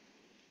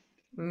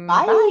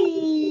 Bye.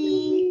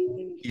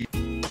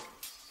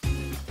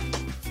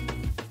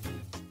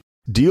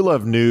 Do you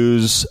love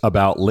news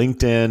about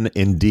LinkedIn,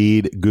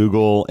 Indeed,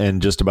 Google,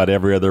 and just about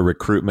every other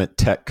recruitment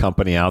tech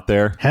company out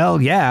there?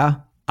 Hell yeah.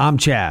 I'm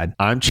Chad.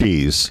 I'm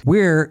Cheese.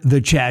 We're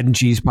the Chad and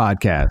Cheese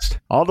Podcast.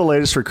 All the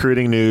latest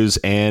recruiting news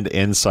and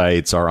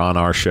insights are on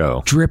our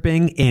show.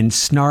 Dripping in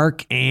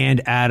snark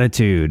and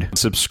attitude.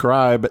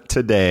 Subscribe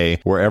today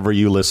wherever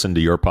you listen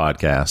to your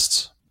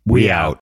podcasts. We out.